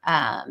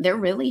they're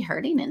really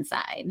hurting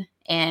inside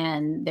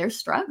and they're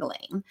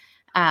struggling.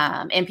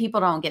 And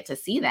people don't get to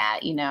see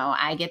that.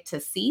 I get to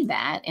see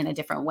that in a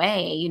different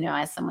way,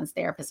 as someone's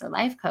therapist or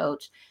life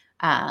coach.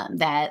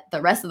 That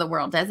the rest of the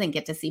world doesn't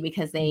get to see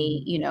because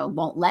they,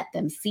 won't let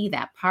them see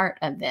that part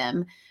of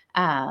them.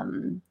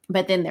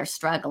 But then they're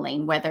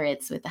struggling, whether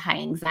it's with the high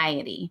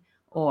anxiety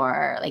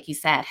or, like you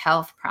said,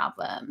 health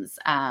problems,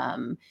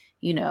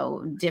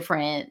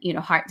 different,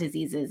 heart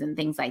diseases and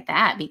things like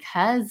that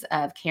because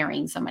of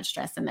carrying so much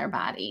stress in their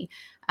body.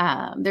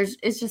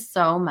 It's just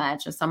so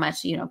much,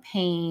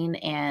 pain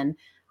and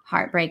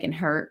heartbreak and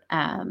hurt,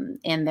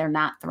 and they're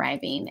not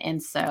thriving.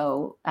 And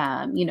so,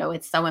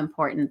 it's so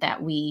important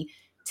that we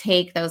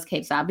take those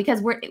capes off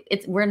because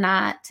we're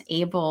not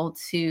able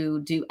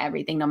to do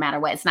everything no matter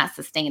what. It's not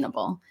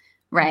sustainable.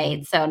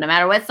 Right. So no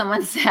matter what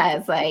someone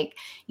says, like,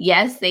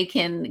 yes, they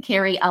can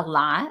carry a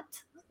lot,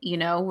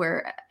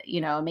 we're,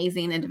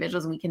 amazing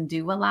individuals. We can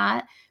do a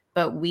lot,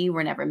 but we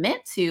were never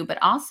meant to,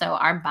 but also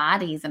our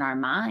bodies and our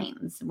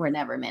minds were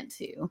never meant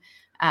to.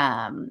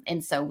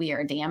 And so we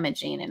are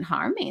damaging and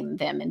harming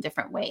them in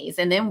different ways.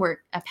 And then we're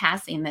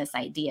passing this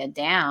idea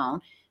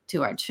down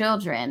to our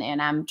children.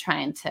 And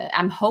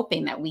I'm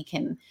hoping that we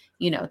can,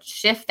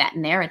 shift that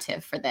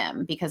narrative for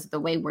them because the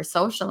way we're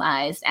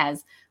socialized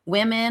as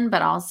women,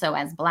 but also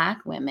as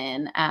Black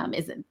women,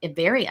 is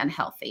very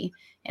unhealthy.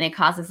 And it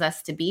causes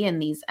us to be in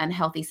these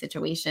unhealthy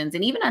situations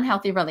and even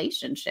unhealthy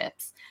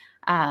relationships.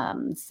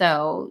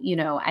 So,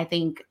 I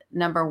think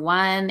number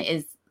one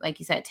is, like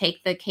you said,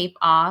 take the cape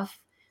off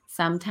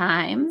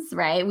sometimes,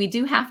 right? We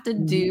do have to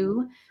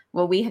do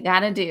what we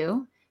got to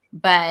do,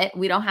 but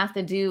we don't have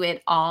to do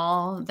it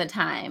all the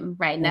time,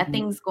 right?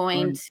 Nothing's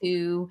going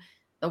to,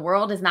 the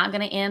world is not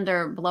going to end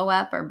or blow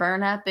up or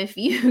burn up if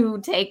you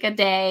take a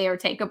day or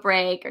take a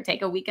break or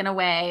take a weekend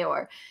away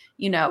or,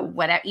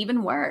 whatever,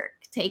 even work.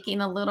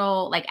 Taking a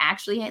little, like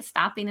actually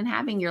stopping and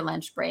having your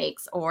lunch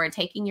breaks or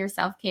taking your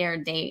self-care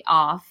day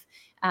off.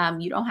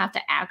 You don't have to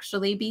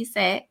actually be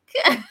sick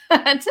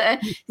to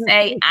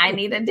say, I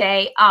need a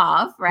day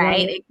off,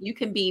 right? You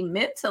can be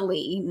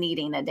mentally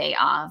needing a day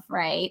off,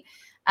 right?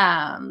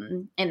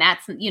 And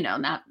that's,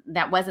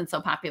 that wasn't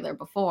so popular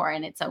before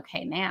and it's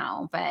okay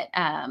now, but,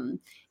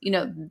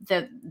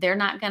 they're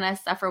not going to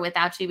suffer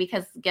without you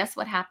because guess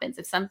what happens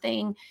if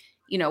something,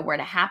 were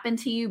to happen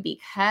to you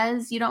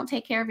because you don't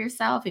take care of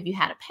yourself, if you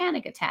had a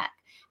panic attack,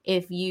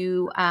 if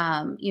you,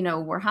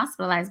 were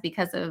hospitalized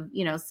because of,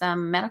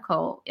 some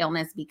medical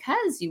illness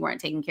because you weren't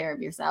taking care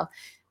of yourself,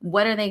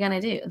 what are they going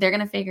to do? They're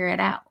going to figure it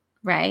out,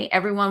 right?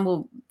 Everyone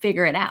will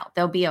figure it out.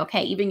 They'll be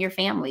okay. Even your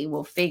family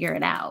will figure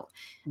it out.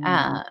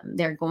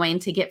 They're going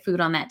to get food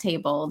on that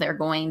table. They're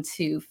going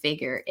to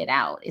figure it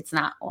out. It's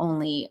not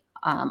only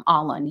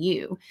all on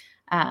you.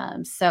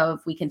 So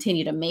if we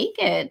continue to make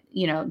it,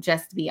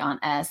 just be on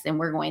us, and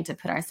we're going to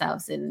put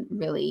ourselves in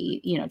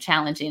really,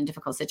 challenging and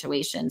difficult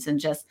situations, and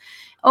just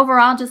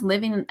overall just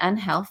living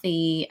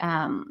unhealthy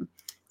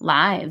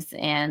lives.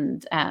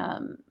 And,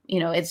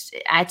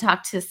 I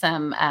talked to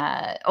some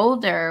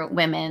older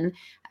women,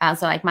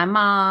 so like my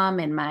mom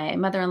and my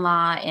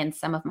mother-in-law and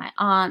some of my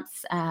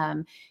aunts,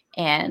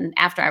 and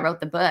after I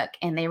wrote the book,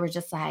 and they were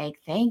just like,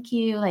 thank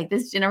you. Like,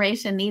 this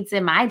generation needs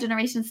it. My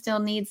generation still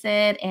needs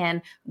it.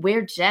 And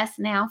we're just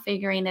now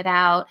figuring it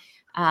out.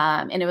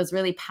 And it was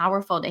really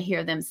powerful to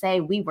hear them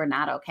say, we were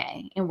not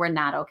okay. And we're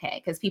not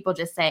okay. Because people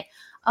just say,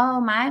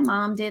 oh, my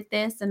mom did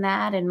this and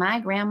that, and my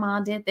grandma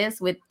did this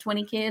with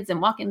 20 kids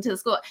and walking to the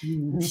school.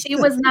 She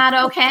was not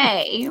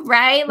okay,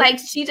 right? Like,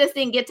 she just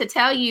didn't get to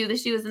tell you that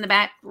she was in the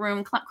back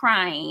room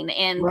crying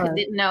and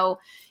didn't know,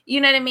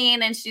 you know what I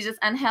mean? And she's just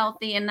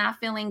unhealthy and not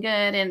feeling good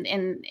and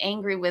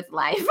angry with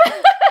life.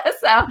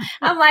 So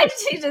I'm like,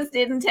 she just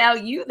didn't tell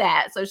you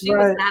that. So she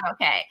was not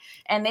okay.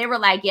 And they were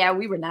like, yeah,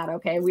 we were not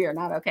okay. We are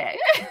not okay.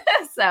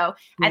 So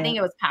I think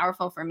it was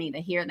powerful for me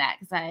to hear that,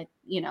 because I,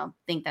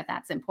 think that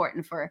that's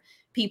important for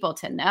people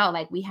to know.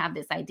 Like, we have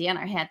this idea in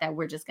our head that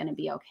we're just going to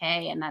be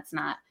okay. And that's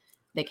not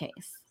the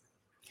case.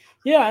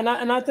 Yeah.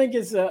 And I think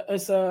it's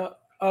a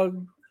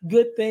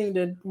good thing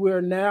that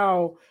we're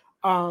now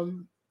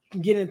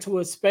getting to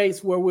a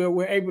space where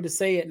we're able to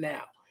say it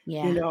now,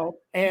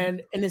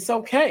 and it's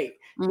okay.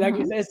 Like,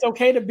 it's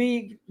okay to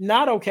be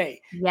not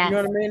okay. Yes. You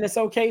know what I mean? It's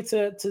okay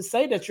to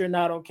say that you're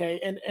not okay.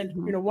 And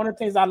one of the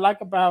things I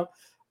like about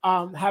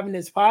having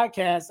this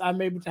podcast,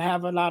 I'm able to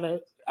have a lot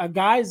of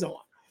guys on,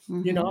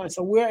 and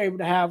so we're able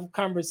to have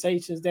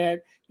conversations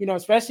that,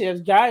 especially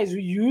as guys,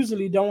 we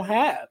usually don't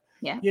have.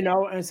 Yeah.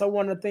 And so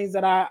one of the things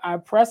that I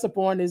press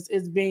upon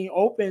is being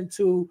open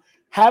to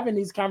having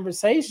these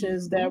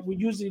conversations that we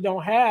usually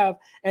don't have.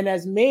 And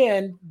as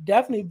men,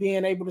 definitely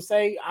being able to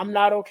say, I'm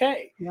not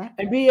okay,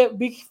 and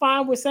be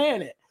fine with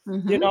saying it.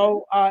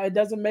 It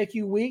doesn't make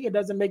you weak. It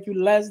doesn't make you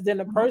less than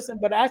a person,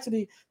 but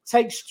actually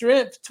take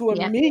strength to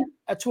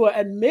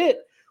admit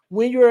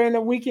when you're in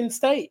a weakened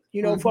state,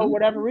 for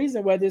whatever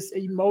reason, whether it's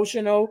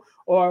emotional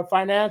or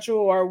financial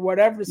or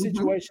whatever the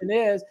situation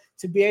is,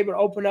 to be able to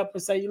open up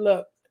and say,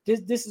 look,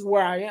 this is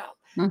where I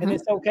am. And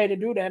it's okay to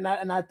do that.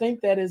 And I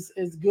think that is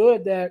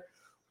good that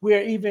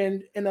we're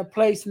even in a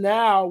place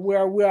now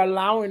where we're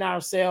allowing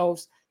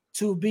ourselves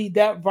to be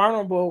that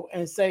vulnerable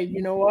and say,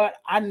 you know what,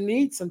 I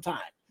need some time.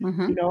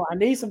 I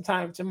need some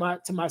time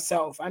to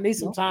myself. I need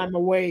some time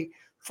away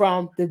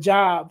from the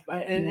job,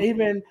 and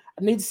even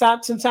I need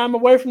some time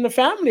away from the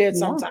family at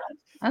some time.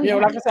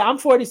 Like I said, I'm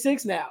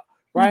 46 now,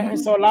 right? And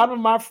so a lot of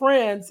my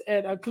friends,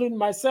 and including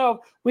myself,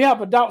 we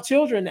have adult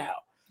children now.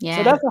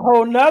 So that's a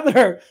whole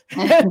nother,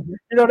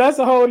 that's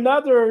a whole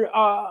nother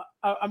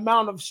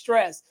amount of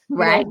stress.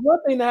 It's one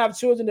thing to have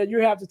children that you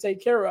have to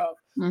take care of,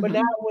 but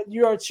now when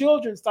your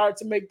children start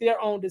to make their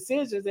own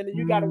decisions, and then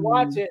you got to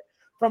watch it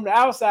from the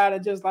outside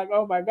and just like,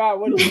 oh my God,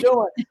 what are you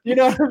doing? You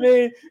know what I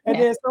mean? And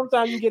then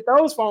sometimes you get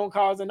those phone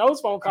calls, and those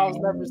phone calls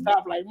never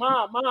stop. Like,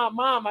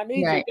 mom, I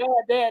need you.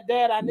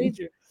 Dad, I need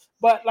you.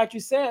 But like you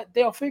said,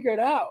 they'll figure it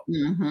out.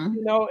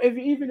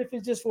 Even if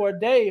it's just for a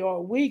day or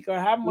a week or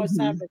how much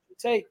time that you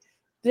take,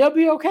 they'll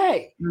be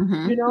okay.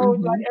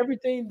 Like,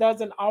 everything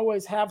doesn't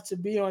always have to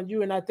be on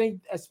you. And I think,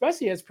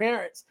 especially as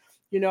parents,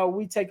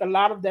 we take a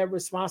lot of that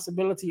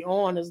responsibility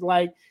on. It's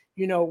like,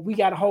 we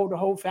got to hold the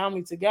whole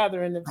family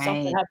together. And if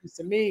something happens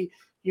to me,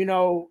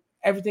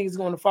 everything is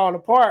going to fall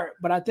apart.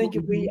 But I think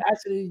if we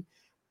actually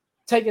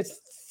take a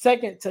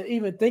second to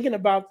even thinking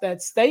about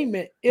that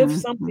statement, if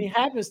something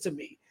happens to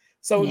me,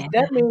 so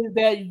that means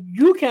that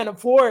you can't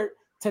afford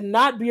to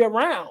not be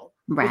around.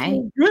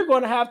 Right. You're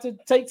going to have to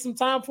take some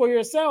time for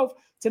yourself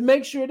to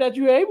make sure that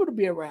you're able to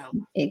be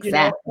around.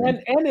 Exactly.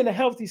 And in a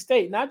healthy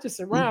state, not just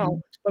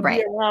around, but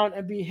be around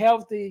and be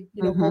healthy,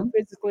 both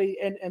physically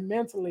and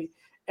mentally.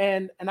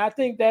 And I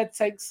think that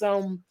takes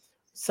some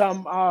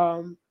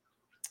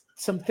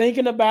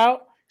thinking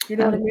about, what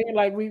I mean?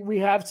 Like, we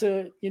have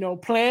to,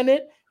 plan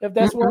it. If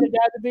that's what it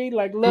got to be,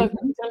 like, look,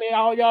 I'm telling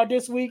all y'all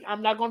this week,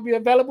 I'm not going to be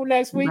available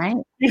next week. Right.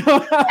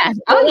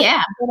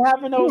 And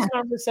having those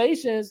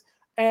conversations.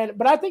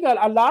 But I think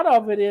a lot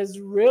of it is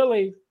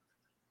really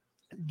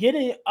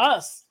getting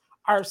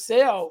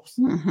ourselves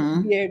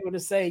to be able to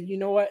say, you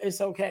know what,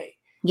 it's okay.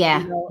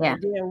 And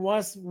then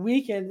once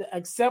we can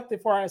accept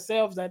it for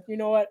ourselves that, you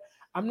know what,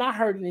 I'm not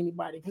hurting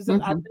anybody. Because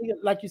I think,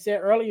 like you said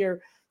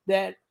earlier,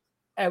 that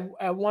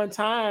at one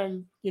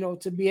time,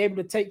 to be able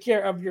to take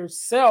care of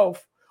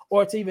yourself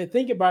or to even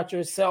think about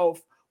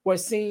yourself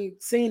was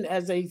seen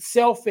as a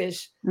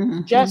selfish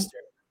gesture.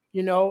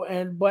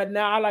 but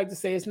now I like to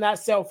say it's not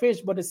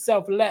selfish, but it's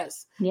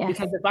selfless. Yes.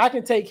 Because if I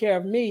can take care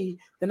of me,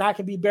 then I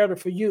can be better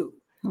for you.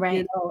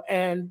 Right.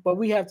 But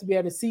we have to be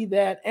able to see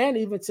that, and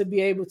even to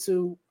be able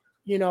to,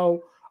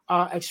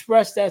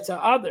 express that to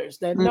others,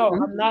 that no,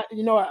 Mm-hmm. I'm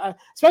not,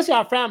 especially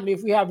our family.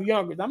 If we have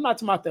younger, I'm not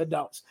talking about the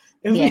adults.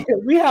 If Yeah.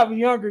 we have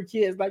younger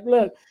kids, like,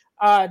 look,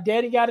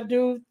 daddy got to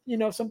do,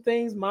 some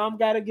things. Mom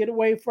got to get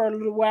away for a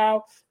little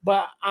while,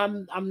 but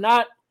I'm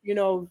not,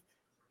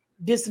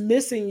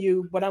 dismissing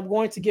you, but I'm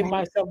going to get Right.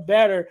 myself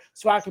better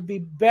so I can be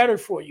better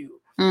for you.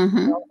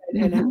 Mm-hmm.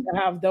 And Mm-hmm.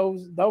 have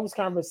those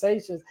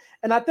conversations.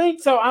 And I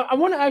think so. I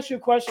want to ask you a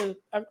question.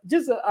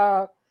 Just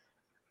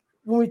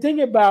when we think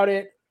about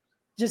it,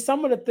 just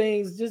some of the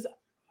things. Just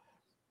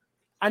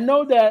I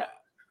know that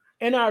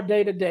in our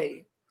day to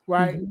day,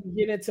 right, Mm-hmm.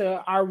 we get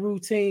into our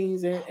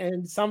routines,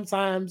 and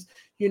sometimes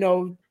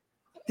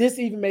this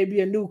even may be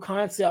a new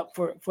concept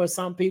for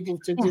some people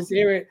to Yeah. just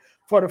hear it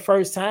for the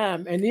first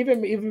time, and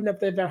even if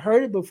they've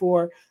heard it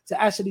before, to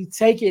actually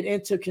take it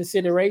into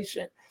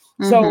consideration.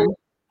 Mm-hmm. So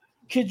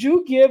could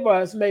you give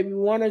us maybe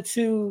one or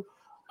two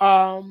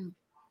um,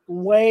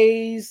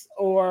 ways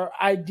or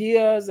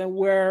ideas, and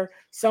where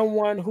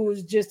someone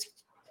who's just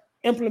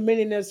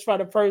implementing this for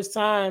the first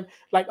time,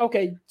 like,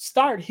 okay,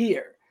 start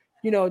here.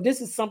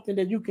 This is something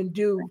that you can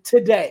do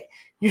today.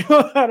 You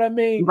know what I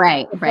mean?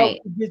 Right. To help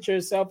Right. you get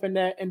yourself in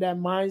that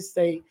mind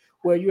state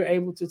where you're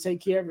able to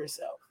take care of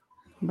yourself.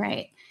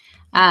 Right.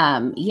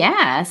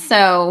 Yeah.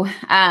 So,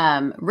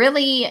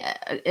 really,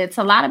 it's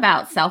a lot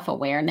about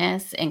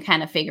self-awareness and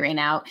kind of figuring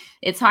out,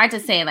 it's hard to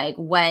say like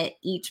what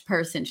each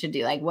person should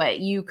do, like what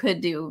you could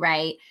do,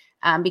 right?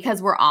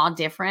 Because we're all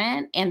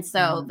different. And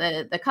so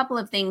Mhm. the couple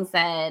of things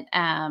that,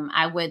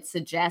 I would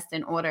suggest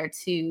in order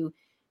to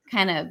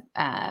kind of,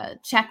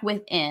 check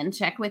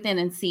within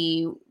and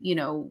see,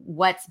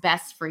 what's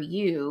best for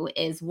you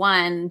is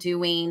one,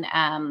 doing,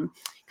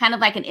 kind of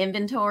like an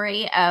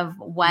inventory of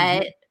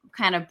what Mhm.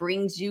 kind of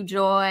brings you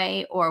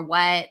joy or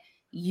what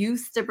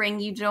used to bring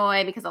you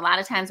joy, because a lot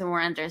of times when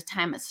we're under a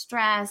time of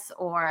stress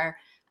or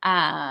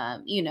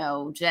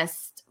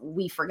just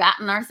we've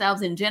forgotten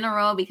ourselves in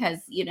general because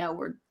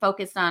we're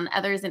focused on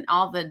others and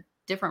all the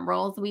different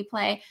roles we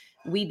play,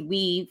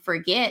 we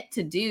forget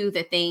to do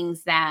the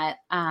things that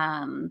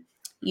are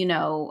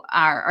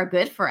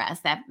good for us,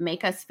 that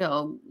make us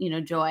feel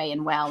joy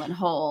and well and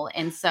whole.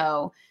 And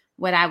so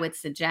what I would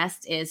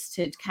suggest is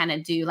to kind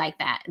of do like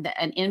that,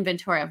 an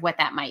inventory of what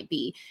that might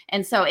be.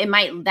 And so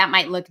that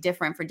might look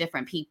different for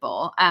different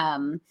people.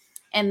 And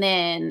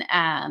then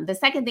the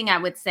second thing I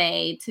would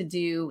say to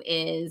do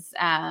is,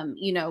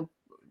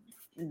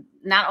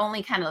 not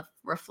only kind of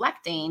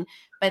reflecting,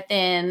 but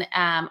then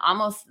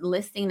almost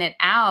listing it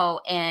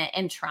out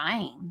and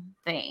trying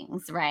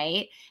things,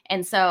 right?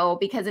 And so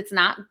because it's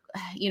not,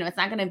 it's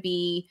not going to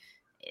be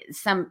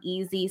some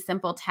easy,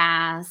 simple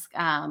task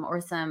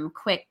or some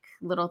quick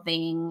little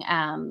thing,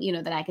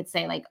 that I could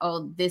say like,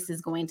 oh, this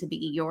is going to be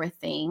your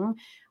thing.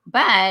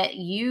 But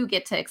you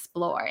get to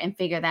explore and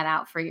figure that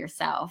out for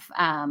yourself.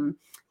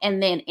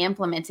 And then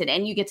implement it,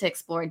 and you get to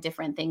explore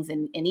different things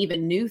and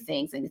even new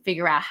things and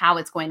figure out how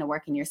it's going to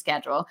work in your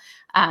schedule.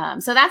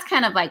 So that's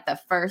kind of like the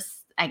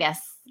first, I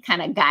guess,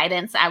 kind of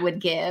guidance I would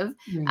give.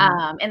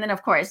 Mhm. And then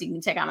of course you can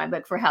check out my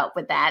book for help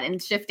with that,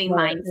 and shifting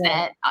Right,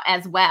 right. mindset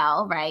as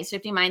well, right?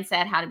 Shifting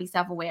mindset, how to be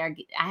self-aware.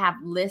 I have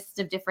lists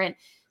of different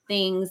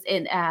things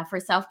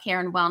for self-care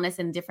and wellness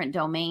in different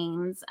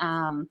domains,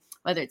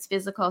 whether it's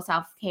physical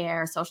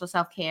self-care, social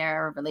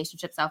self-care,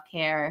 relationship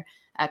self-care,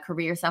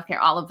 career self-care,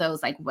 all of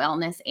those like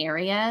wellness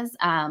areas.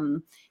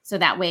 So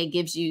that way it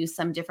gives you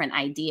some different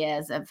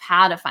ideas of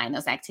how to find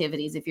those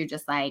activities. If you're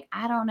just like,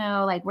 I don't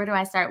know, like, where do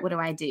I start? What do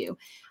I do?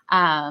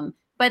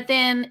 But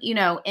then,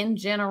 in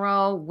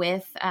general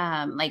with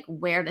like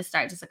where to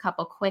start, just a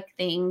couple quick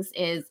things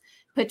is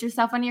put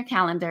yourself on your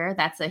calendar.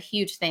 That's a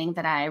huge thing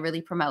that I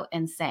really promote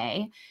and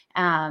say.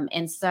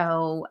 And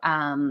so,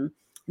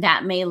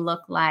 that may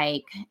look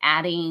like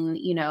adding,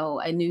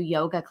 a new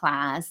yoga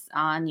class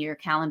on your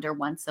calendar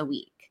once a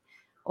week,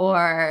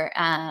 or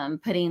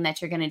putting that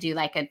you're going to do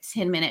like a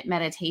 10-minute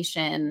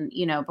meditation,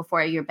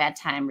 before your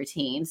bedtime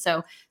routine.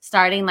 So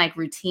starting like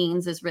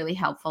routines is really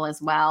helpful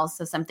as well.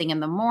 So something in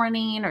the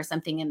morning or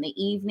something in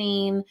the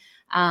evening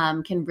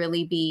can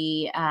really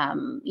be,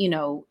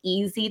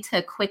 easy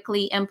to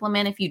quickly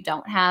implement if you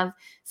don't have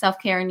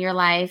self-care in your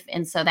life.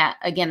 And so that,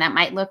 again, that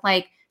might look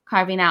like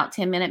carving out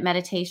 10-minute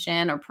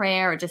meditation or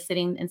prayer or just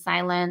sitting in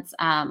silence.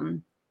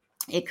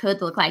 It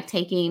could look like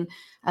taking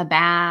a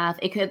bath.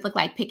 It could look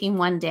like picking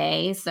one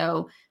day.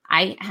 So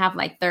I have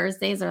like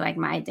Thursdays are like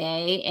my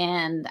day,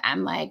 and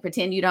I'm like,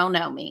 pretend you don't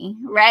know me,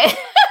 right?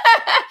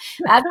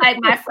 That's like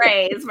my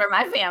phrase for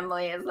my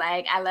family is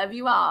like, I love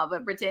you all,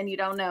 but pretend you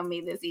don't know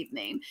me this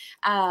evening.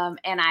 And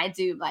I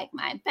do like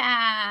my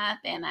bath,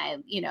 and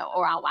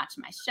or I'll watch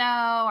my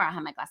show, or I'll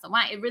have my glass of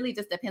wine. It really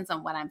just depends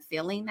on what I'm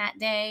feeling that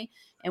day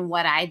and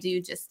what I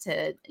do just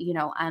to,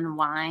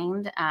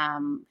 unwind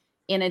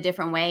in a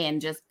different way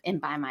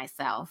and by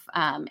myself.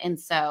 And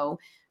so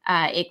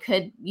It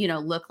could,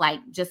 look like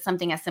just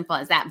something as simple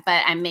as that,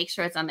 but I make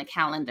sure it's on the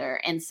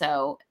calendar. And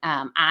so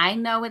I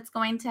know it's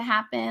going to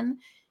happen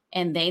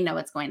and they know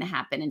it's going to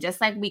happen. And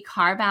just like we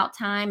carve out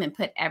time and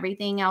put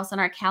everything else on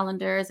our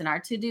calendars and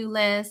our to-do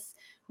lists,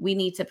 we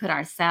need to put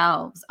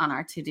ourselves on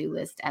our to-do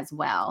list as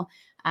well.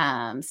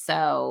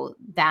 So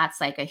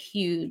that's like a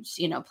huge,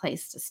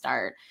 place to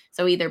start.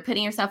 So either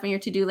putting yourself on your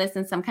to-do list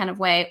in some kind of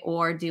way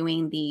or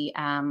doing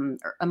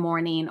a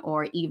morning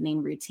or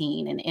evening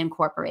routine and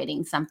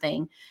incorporating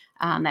something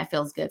that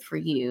feels good for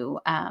you.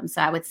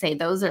 So I would say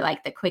those are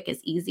like the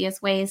quickest,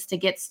 easiest ways to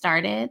get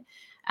started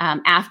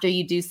after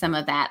you do some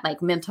of that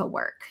like mental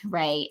work,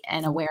 right?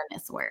 And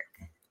awareness work.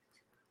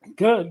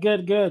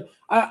 Good.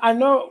 I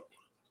know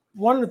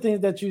one of the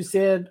things that you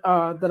said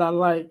that I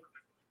like,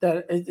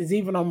 that is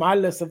even on my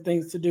list of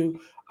things to do,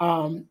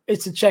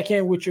 is to check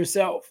in with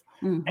yourself.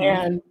 Mm-hmm.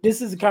 And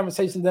this is a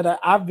conversation that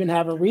I've been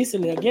having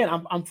recently. Again,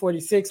 I'm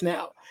 46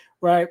 now,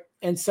 right?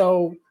 And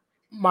so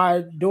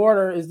my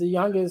daughter is the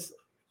youngest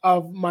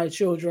of my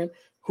children,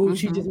 who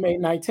she just made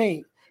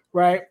 19,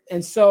 right?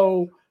 And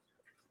so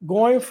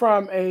going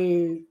from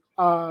in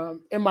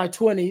my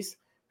 20s,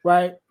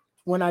 right,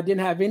 when I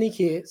didn't have any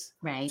kids,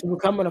 right, to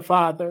becoming a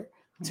father,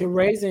 to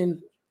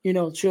raising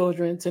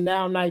children, to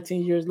now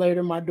 19 years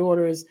later, my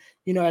daughter is,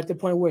 at the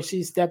point where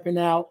she's stepping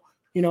out,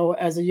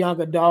 as a young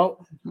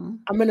adult.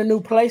 I'm in a new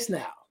place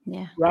now.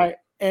 Yeah. Right.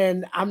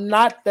 And I'm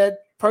not that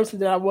person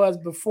that I was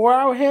before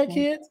I had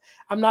kids.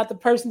 I'm not the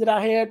person that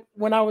I had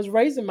when I was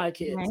raising my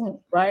kids.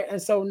 Right. And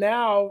so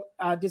now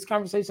this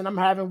conversation I'm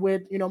having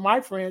with, my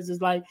friends is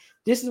like,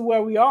 this is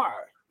where we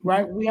are.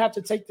 Right. We have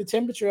to take the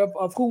temperature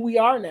of who we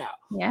are now.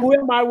 Who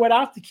am I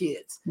without the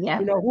kids?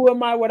 Who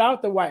am I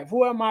without the wife?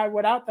 Who am I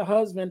without the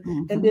husband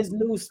in this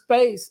new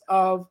space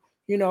of,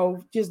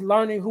 just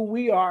learning who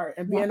we are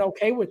and being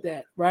okay with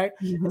that. Right.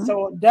 And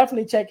so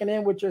definitely checking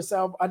in with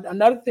yourself.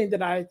 Another thing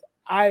that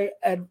I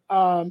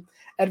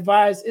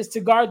advise is to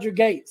guard your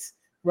gates.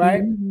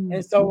 Right.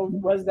 And so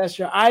whether that's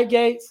your eye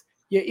gates,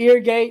 your ear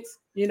gates,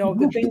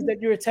 the things that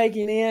you're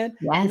taking in,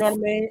 you know what I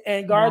mean?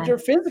 And guard your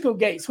physical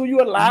gates, who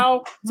you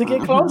allow to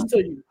get close to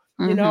you,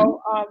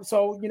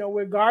 so,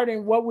 we're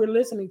guarding what we're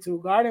listening to,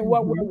 guarding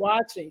what we're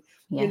watching,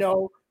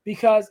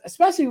 because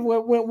especially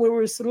when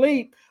we're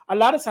asleep, a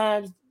lot of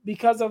times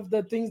because of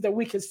the things that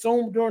we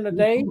consume during the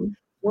day,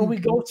 when we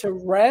go to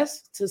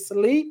rest, to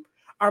sleep,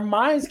 our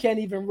minds can't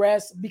even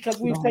rest because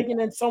we've taken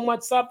in so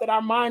much stuff that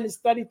our mind is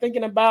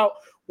thinking about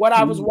what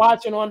I was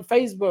watching on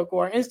Facebook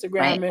or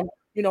Instagram.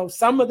 And,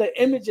 some of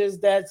the images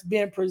that's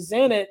being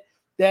presented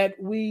that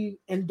we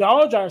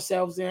indulge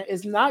ourselves in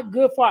is not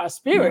good for our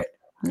spirit,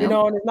 and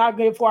it's not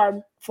good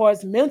for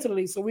us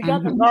mentally. So we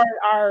got to guard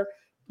our,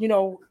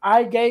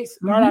 eye gates,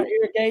 guard our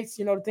ear gates,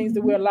 the things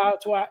that we allow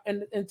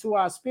into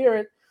our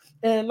spirit.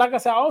 And like I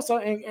said, also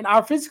in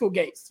our physical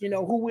gates,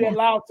 who we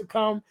allow to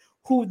come,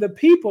 who the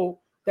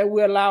people that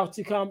we're allowed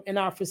to come in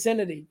our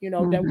vicinity,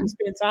 that we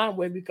spend time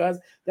with, because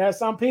there are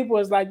some people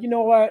it's like,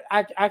 what,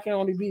 I can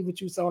only be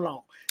with you so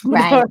long.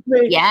 Right. I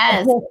mean?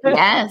 Yes.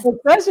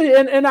 Especially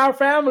in our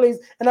families.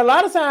 And a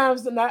lot of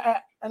times, and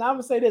I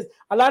would say this,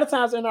 a lot of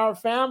times in our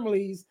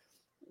families,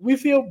 we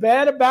feel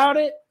bad about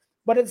it.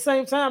 But at the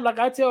same time, like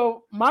I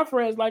tell my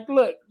friends, like,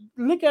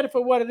 look at it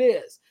for what it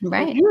is.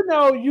 Right.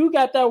 You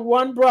got that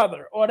one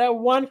brother or that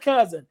one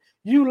cousin.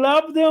 You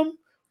love them,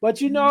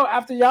 but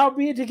after y'all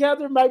being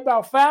together, maybe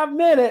about 5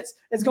 minutes,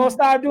 it's gonna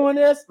start doing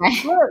this.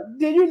 Right. Look,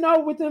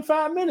 did within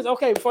 5 minutes?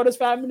 Okay, before this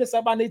 5 minutes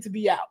up, I need to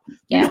be out.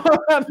 Yeah. You know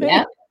what I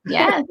mean?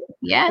 Yeah.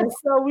 Yes. And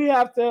so we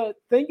have to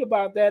think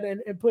about that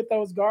and put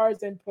those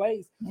guards in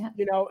place. Yeah.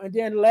 And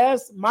then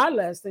my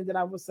last thing that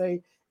I would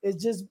say is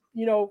just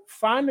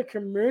find a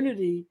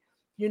community,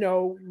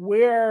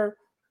 where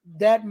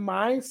that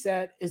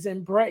mindset is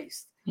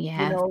embraced.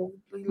 Yeah.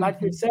 Like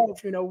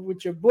yourself,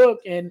 with your book,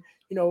 and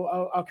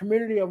a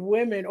community of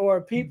women or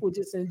people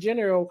just in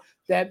general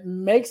that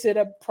makes it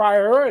a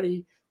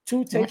priority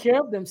to take care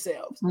of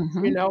themselves,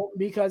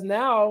 because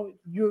now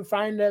you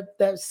find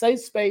that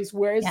safe space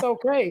where it's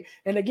okay.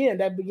 And again,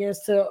 that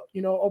begins to,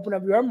 open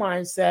up your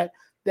mindset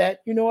that,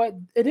 what,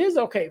 it is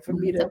okay for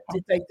me to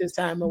take this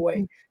time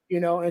away,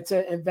 and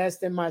to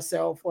invest in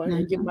myself or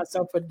and give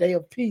myself a day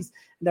of peace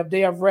and a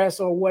day of rest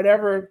or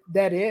whatever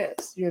that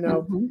is,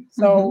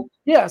 So,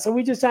 so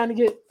we just trying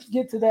to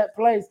get to that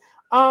place.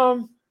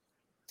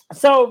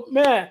 So,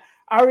 man,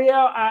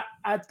 Ariel,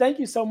 I thank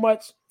you so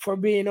much for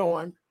being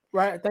on.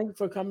 Right. Thank you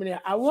for coming in.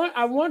 I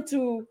want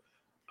you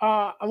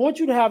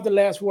to have the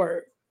last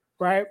word,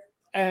 right?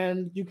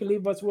 And you can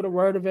leave us with a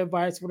word of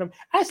advice, whatever.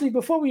 Actually,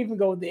 before we even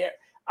go there,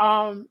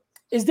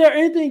 is there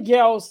anything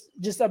else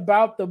just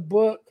about the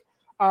book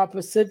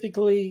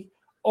specifically,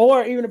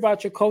 or even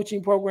about your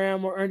coaching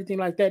program or anything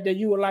like that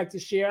you would like to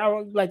share? I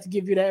would like to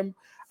give you that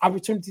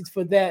opportunity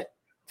for that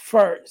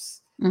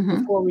first.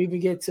 Before we even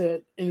get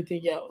to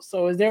anything else.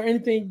 So is there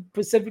anything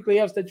specifically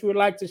else that you would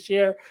like to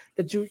share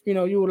that you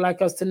would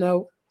like us to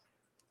know?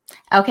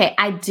 Okay,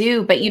 I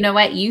do. But you know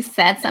what? You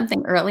said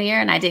something earlier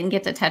and I didn't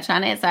get to touch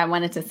on it. So I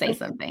wanted to say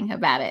something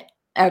about it.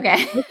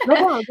 Okay. No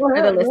problem. Go For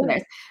the ahead. Go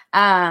ahead.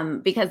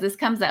 listeners, because this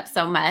comes up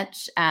so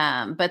much.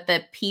 But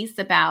the piece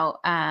about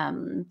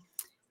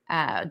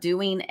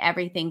doing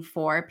everything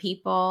for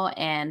people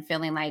and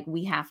feeling like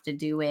we have to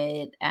do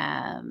it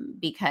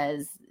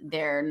because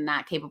they're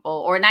not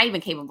capable, or not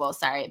even capable,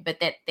 sorry, but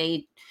that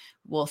they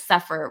will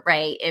suffer,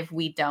 right? If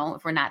we're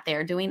not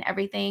there doing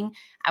everything.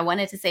 I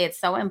wanted to say it's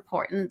so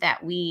important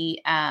that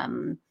we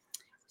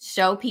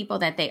show people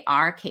that they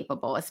are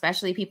capable,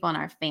 especially people in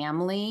our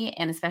family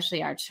and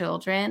especially our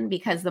children,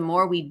 because the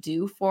more we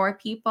do for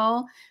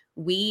people,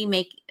 we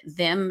make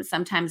them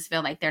sometimes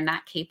feel like they're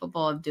not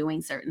capable of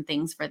doing certain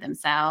things for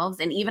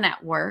themselves, and even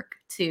at work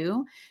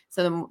too.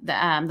 So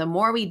the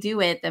more we do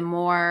it, the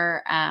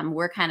more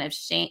we're kind of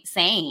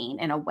saying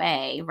in a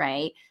way,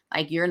 right?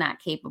 Like, you're not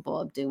capable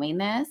of doing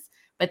this.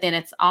 But then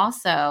it's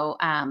also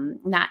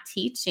not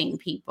teaching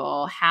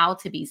people how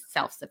to be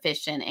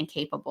self-sufficient and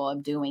capable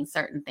of doing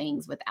certain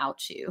things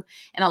without you.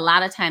 And a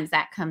lot of times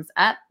that comes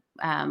up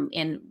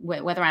in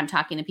whether I'm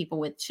talking to people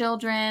with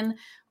children,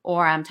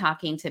 or I'm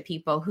talking to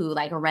people who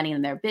like are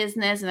running their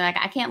business and they're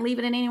like, I can't leave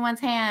it in anyone's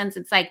hands.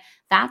 It's like,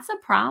 that's a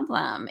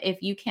problem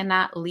if you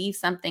cannot leave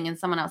something in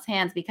someone else's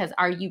hands, because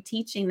are you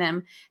teaching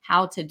them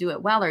how to do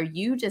it well? Or are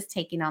you just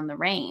taking on the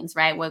reins,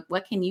 right?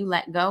 What can you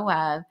let go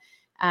of?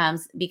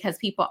 Because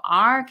people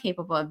are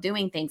capable of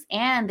doing things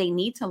and they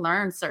need to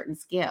learn certain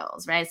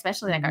skills, right?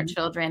 Especially like our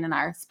children and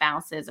our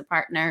spouses or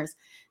partners,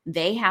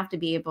 they have to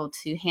be able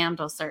to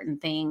handle certain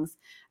things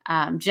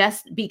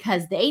just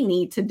because they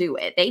need to do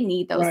it. They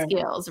need those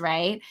skills,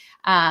 right?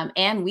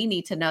 And we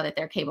need to know that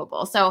they're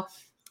capable. So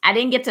I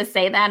didn't get to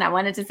say that. I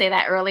wanted to say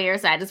that earlier.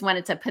 So I just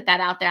wanted to put that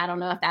out there. I don't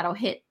know if that'll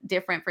hit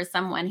different for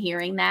someone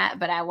hearing that,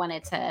 but I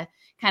wanted to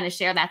kind of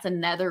share that's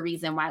another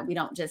reason why we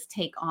don't just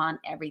take on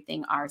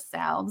everything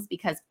ourselves,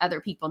 because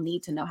other people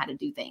need to know how to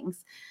do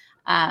things.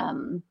 I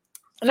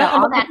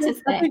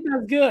think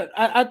that's good.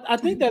 I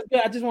think that's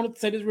good. I just wanted to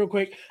say this real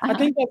quick. I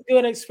think that's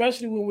good,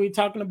 especially when we're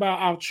talking about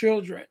our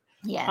children.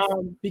 Yes.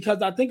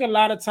 Because I think a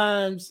lot of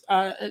times,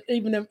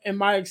 even in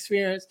my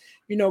experience,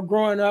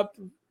 growing up,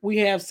 we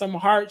have some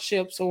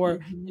hardships or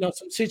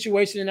some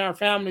situations in our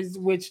families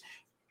which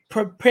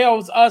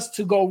propels us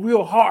to go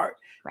real hard.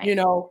 Right.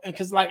 And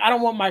because like I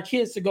don't want my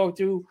kids to go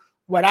through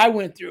what I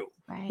went through.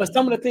 Right. But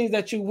some of the things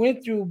that you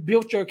went through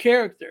built your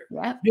character,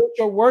 Yep. built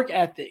your work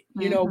ethic,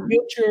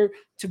 built your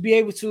to be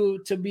able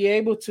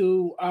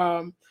to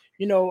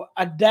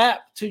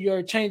adapt to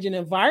your changing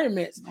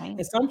environments. Right.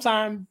 And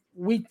sometimes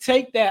we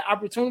take that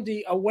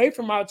opportunity away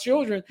from our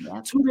children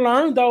Yep. to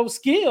learn those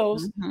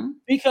skills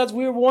because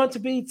we want to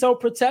be so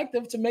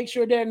protective to make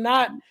sure they're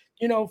not,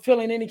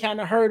 feeling any kind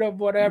of hurt of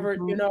whatever,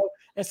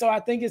 And so I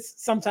think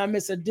sometimes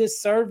it's a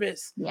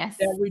disservice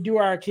that we do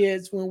our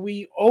kids when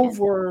we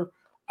over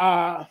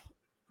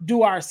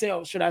do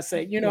ourselves, should I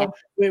say?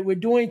 We're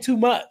doing too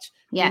much.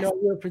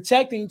 We're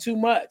protecting too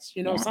much.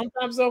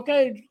 Sometimes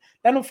okay,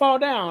 let them fall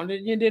down.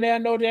 Then they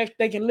know that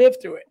they can live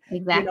through it.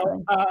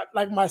 Exactly.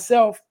 Like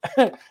myself,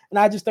 and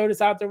I just throw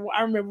this out there.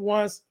 I remember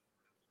once,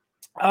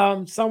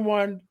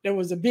 someone, there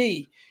was a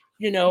bee,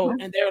 and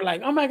they were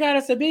like, "Oh my God,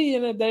 it's a bee,"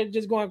 and they're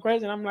just going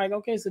crazy. And I'm like,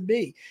 "Okay, it's a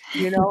bee,"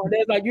 and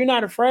they're like, "You're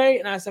not afraid?"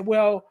 And I said,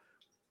 "Well,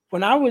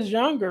 when I was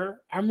younger,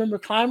 I remember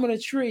climbing a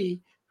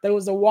tree. There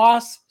was a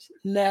wasp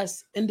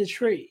nest in the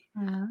tree,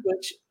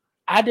 which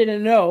I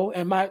didn't know,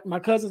 and my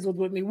cousins was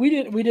with me. We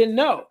didn't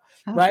know,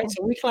 right?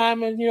 So we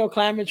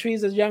climbing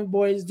trees as young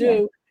boys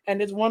do, and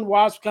this one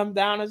wasp come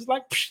down and it's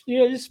like,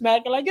 just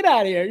smack it, like, get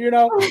out of here,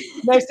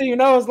 Next thing you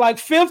know, it's like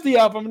 50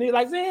 of them, and he's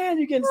like, man,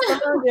 you getting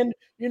stung, and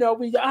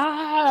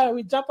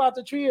we jump out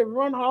the tree and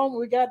run home.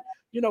 We got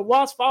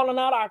wasps falling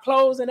out our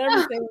clothes and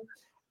everything,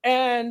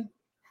 and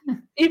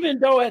even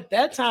though at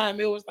that time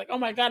it was like, oh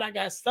my God, I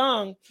got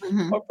stung.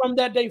 But from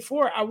that day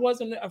forward, I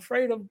wasn't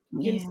afraid of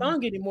getting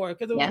stung anymore,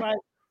 because it was like,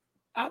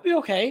 I'll be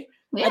okay.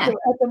 At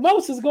the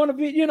most, it's going to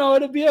be,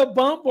 it'll be a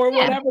bump or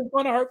whatever. It's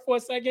going to hurt for a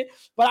second,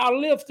 but I'll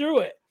live through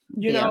it,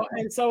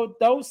 And so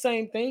those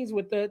same things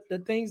with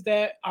the things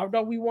that,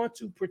 although we want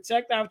to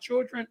protect our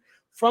children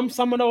from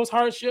some of those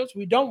hardships,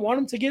 we don't want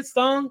them to get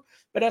stung.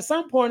 But at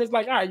some point, it's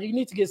like, all right, you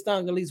need to get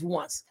stung at least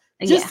once,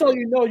 just so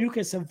you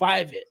can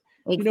survive it.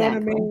 Exactly. You know what I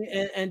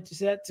mean? And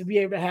to be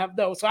able to have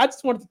those. So I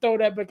just wanted to throw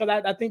that because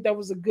I think that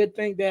was a good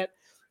thing that,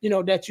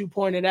 that you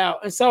pointed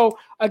out. And so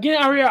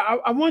again, Ariel,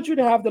 I want you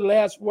to have the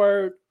last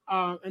word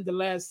and the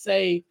last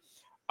say,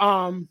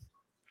 and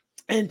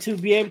to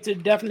be able to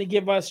definitely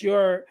give us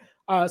your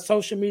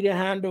social media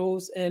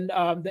handles and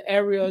the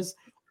areas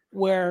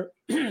where,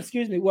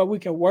 where we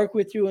can work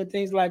with you and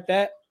things like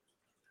that.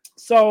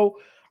 So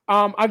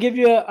I'll give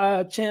you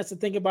a chance to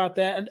think about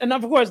that. And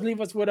of course,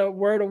 leave us with a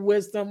word of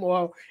wisdom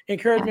or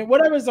encouragement,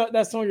 whatever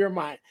that's on your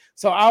mind.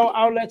 So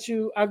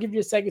I'll give you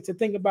a second to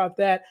think about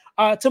that.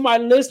 To my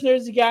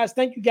listeners, you guys,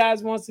 thank you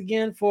guys once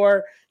again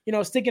for,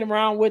 sticking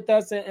around with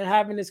us and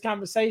having this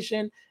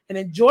conversation and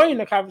enjoying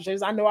the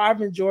conversations. I know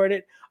I've enjoyed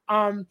it.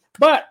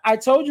 But I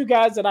told you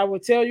guys that I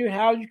would tell you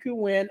how you can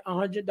win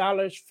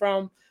 $100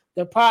 from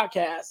the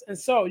podcast. And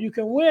so you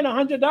can win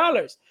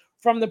 $100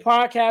 from the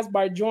podcast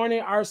by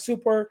joining our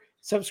super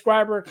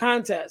subscriber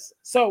contest.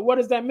 So what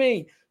does that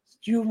mean?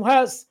 You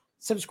must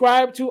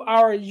subscribe to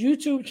our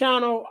YouTube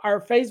channel,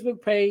 our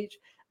Facebook page,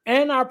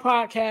 and our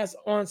podcast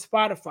on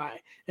Spotify.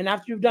 And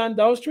after you've done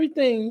those three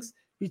things,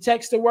 you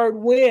text the word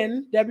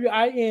WIN,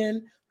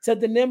 W-I-N, to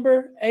the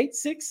number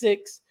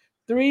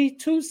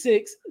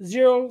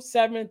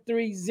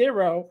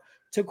 866-326-0730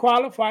 to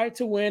qualify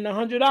to win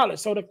 $100.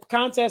 So the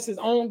contest is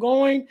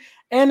ongoing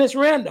and it's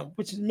random,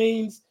 which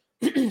means,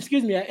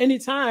 excuse me, at any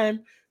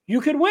time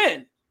you could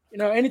win. You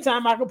know,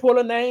 anytime I can pull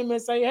a name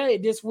and say, hey,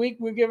 this week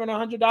we're giving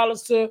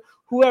 $100 to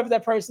whoever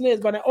that person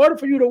is. But in order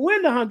for you to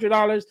win the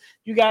 $100,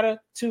 you got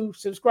to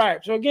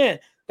subscribe. So again,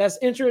 that's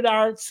entered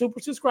our super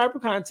subscriber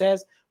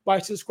contest by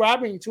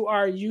subscribing to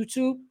our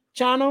YouTube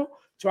channel,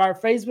 to our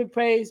Facebook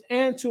page,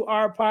 and to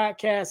our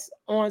podcast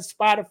on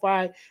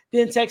Spotify.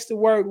 Then text the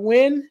word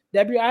WIN,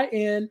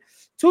 W-I-N,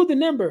 to the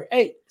number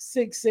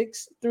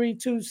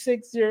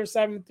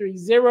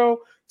 866-326-0730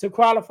 to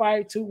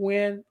qualify to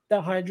win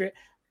the $100.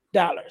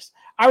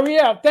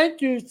 Ariel,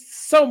 thank you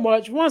so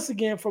much once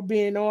again for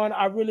being on.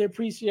 I really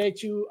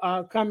appreciate you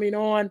coming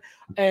on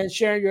and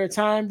sharing your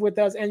time with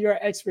us and your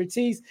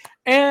expertise.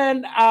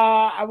 And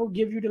I will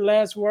give you the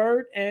last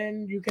word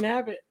and you can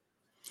have it.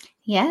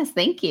 Yes,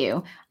 thank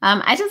you.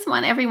 I just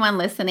want everyone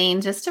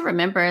listening just to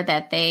remember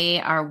that they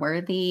are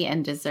worthy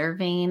and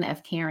deserving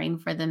of caring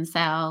for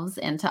themselves,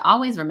 and to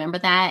always remember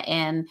that.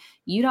 And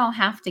you don't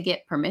have to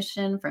get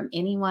permission from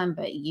anyone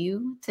but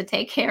you to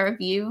take care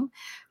of you.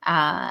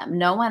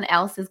 No one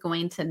else is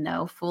going to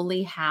know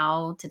fully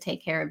how to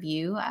take care of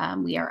you.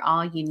 We are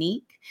all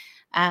unique.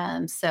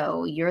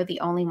 So you're the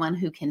only one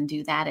who can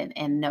do that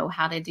and know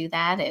how to do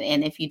that.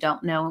 And if you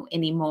don't know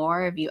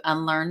anymore, if you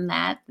unlearn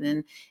that,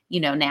 then,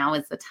 now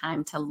is the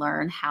time to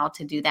learn how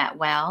to do that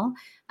well.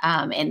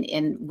 And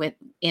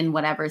in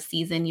whatever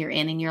season you're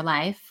in your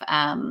life.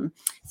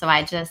 So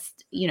I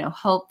just,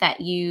 hope that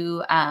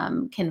you,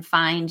 can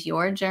find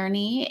your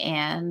journey.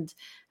 And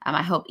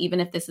I hope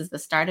even if this is the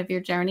start of your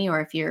journey,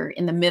 or if you're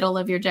in the middle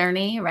of your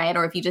journey, right?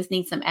 Or if you just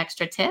need some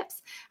extra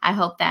tips, I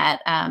hope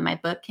that my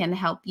book can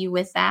help you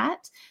with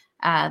that.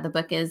 The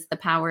book is The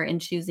Power in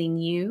Choosing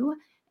You.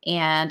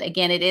 And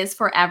again, it is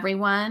for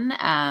everyone.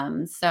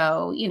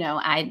 So,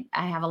 I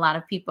have a lot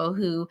of people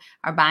who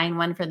are buying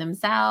one for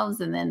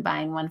themselves and then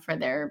buying one for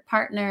their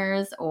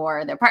partners,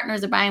 or their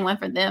partners are buying one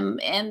for them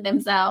and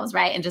themselves,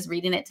 right? And just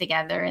reading it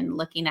together and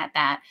looking at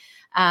that.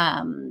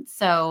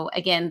 So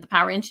again, The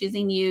Power in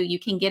Choosing You, you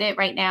can get it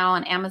right now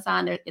on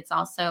Amazon. It's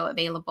also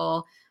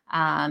available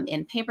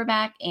in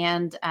paperback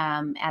and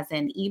as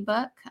an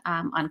ebook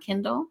on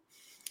Kindle.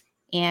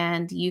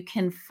 And you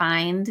can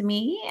find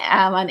me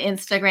on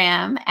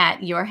Instagram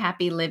at Your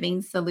Happy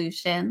Living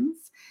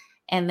Solutions.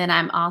 And then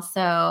I'm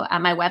also,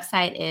 my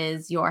website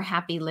is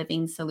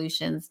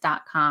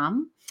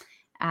yourhappylivingsolutions.com.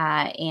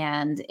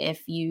 And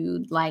if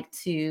you'd like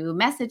to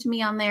message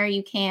me on there,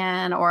 you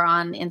can, or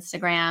on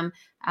Instagram.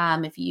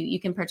 If you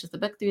can purchase the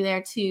book through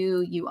there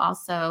too. You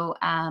also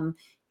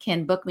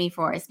can book me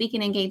for a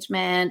speaking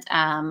engagement.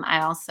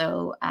 I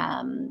also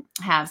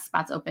have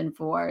spots open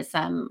for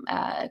some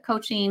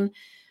coaching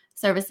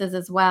services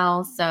as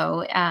well.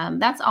 So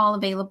that's all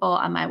available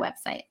on my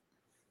website.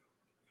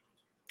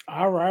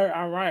 All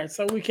right.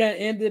 So we can't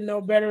end it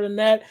no better than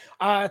that.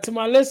 To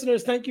my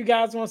listeners, thank you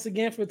guys once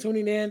again for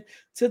tuning in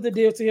to the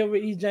Deal to Heal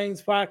with E.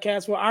 James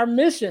podcast. Well, our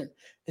mission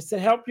is to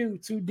help you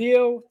to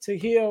deal, to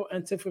heal,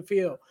 and to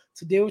fulfill.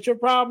 To deal with your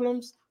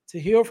problems,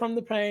 to heal from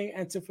the pain,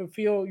 and to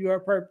fulfill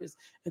your purpose.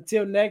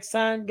 Until next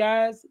time,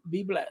 guys,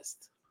 be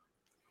blessed.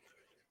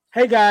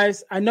 Hey,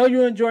 guys, I know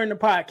you're enjoying the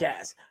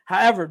podcast.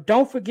 However,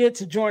 don't forget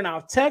to join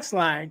our text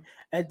line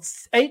at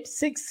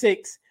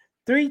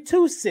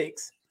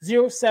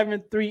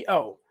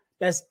 866-326-0730.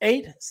 That's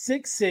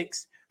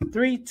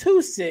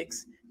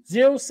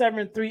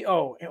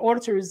 866-326-0730 in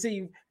order to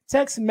receive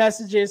text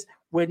messages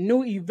with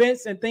new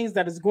events and things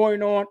that is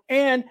going on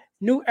and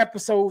new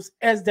episodes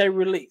as they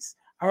release.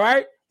 All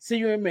right? See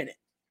you in a minute.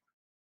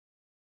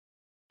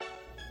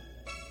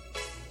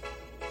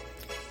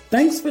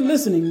 Thanks for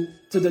listening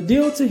to the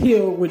Deal to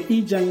Heal with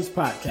E. James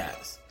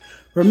podcast.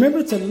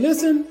 Remember to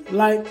listen,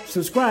 like,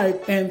 subscribe,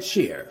 and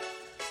share.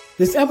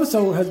 This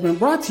episode has been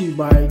brought to you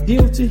by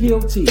Deal to Heal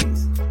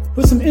Teas.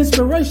 Put some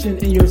inspiration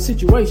in your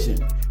situation.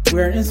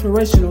 Wear an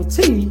inspirational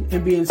tea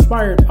and be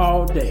inspired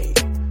all day.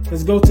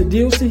 Let's go to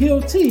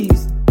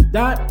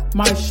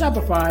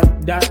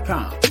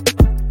dealtohealteas.myshopify.com.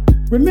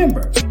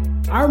 Remember,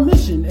 our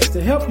mission is to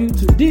help you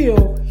to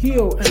deal,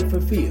 heal, and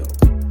fulfill.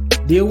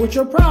 Deal with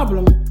your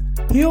problem,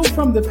 heal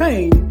from the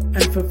pain,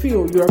 and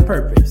fulfill your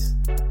purpose.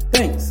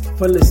 Thanks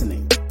for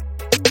listening.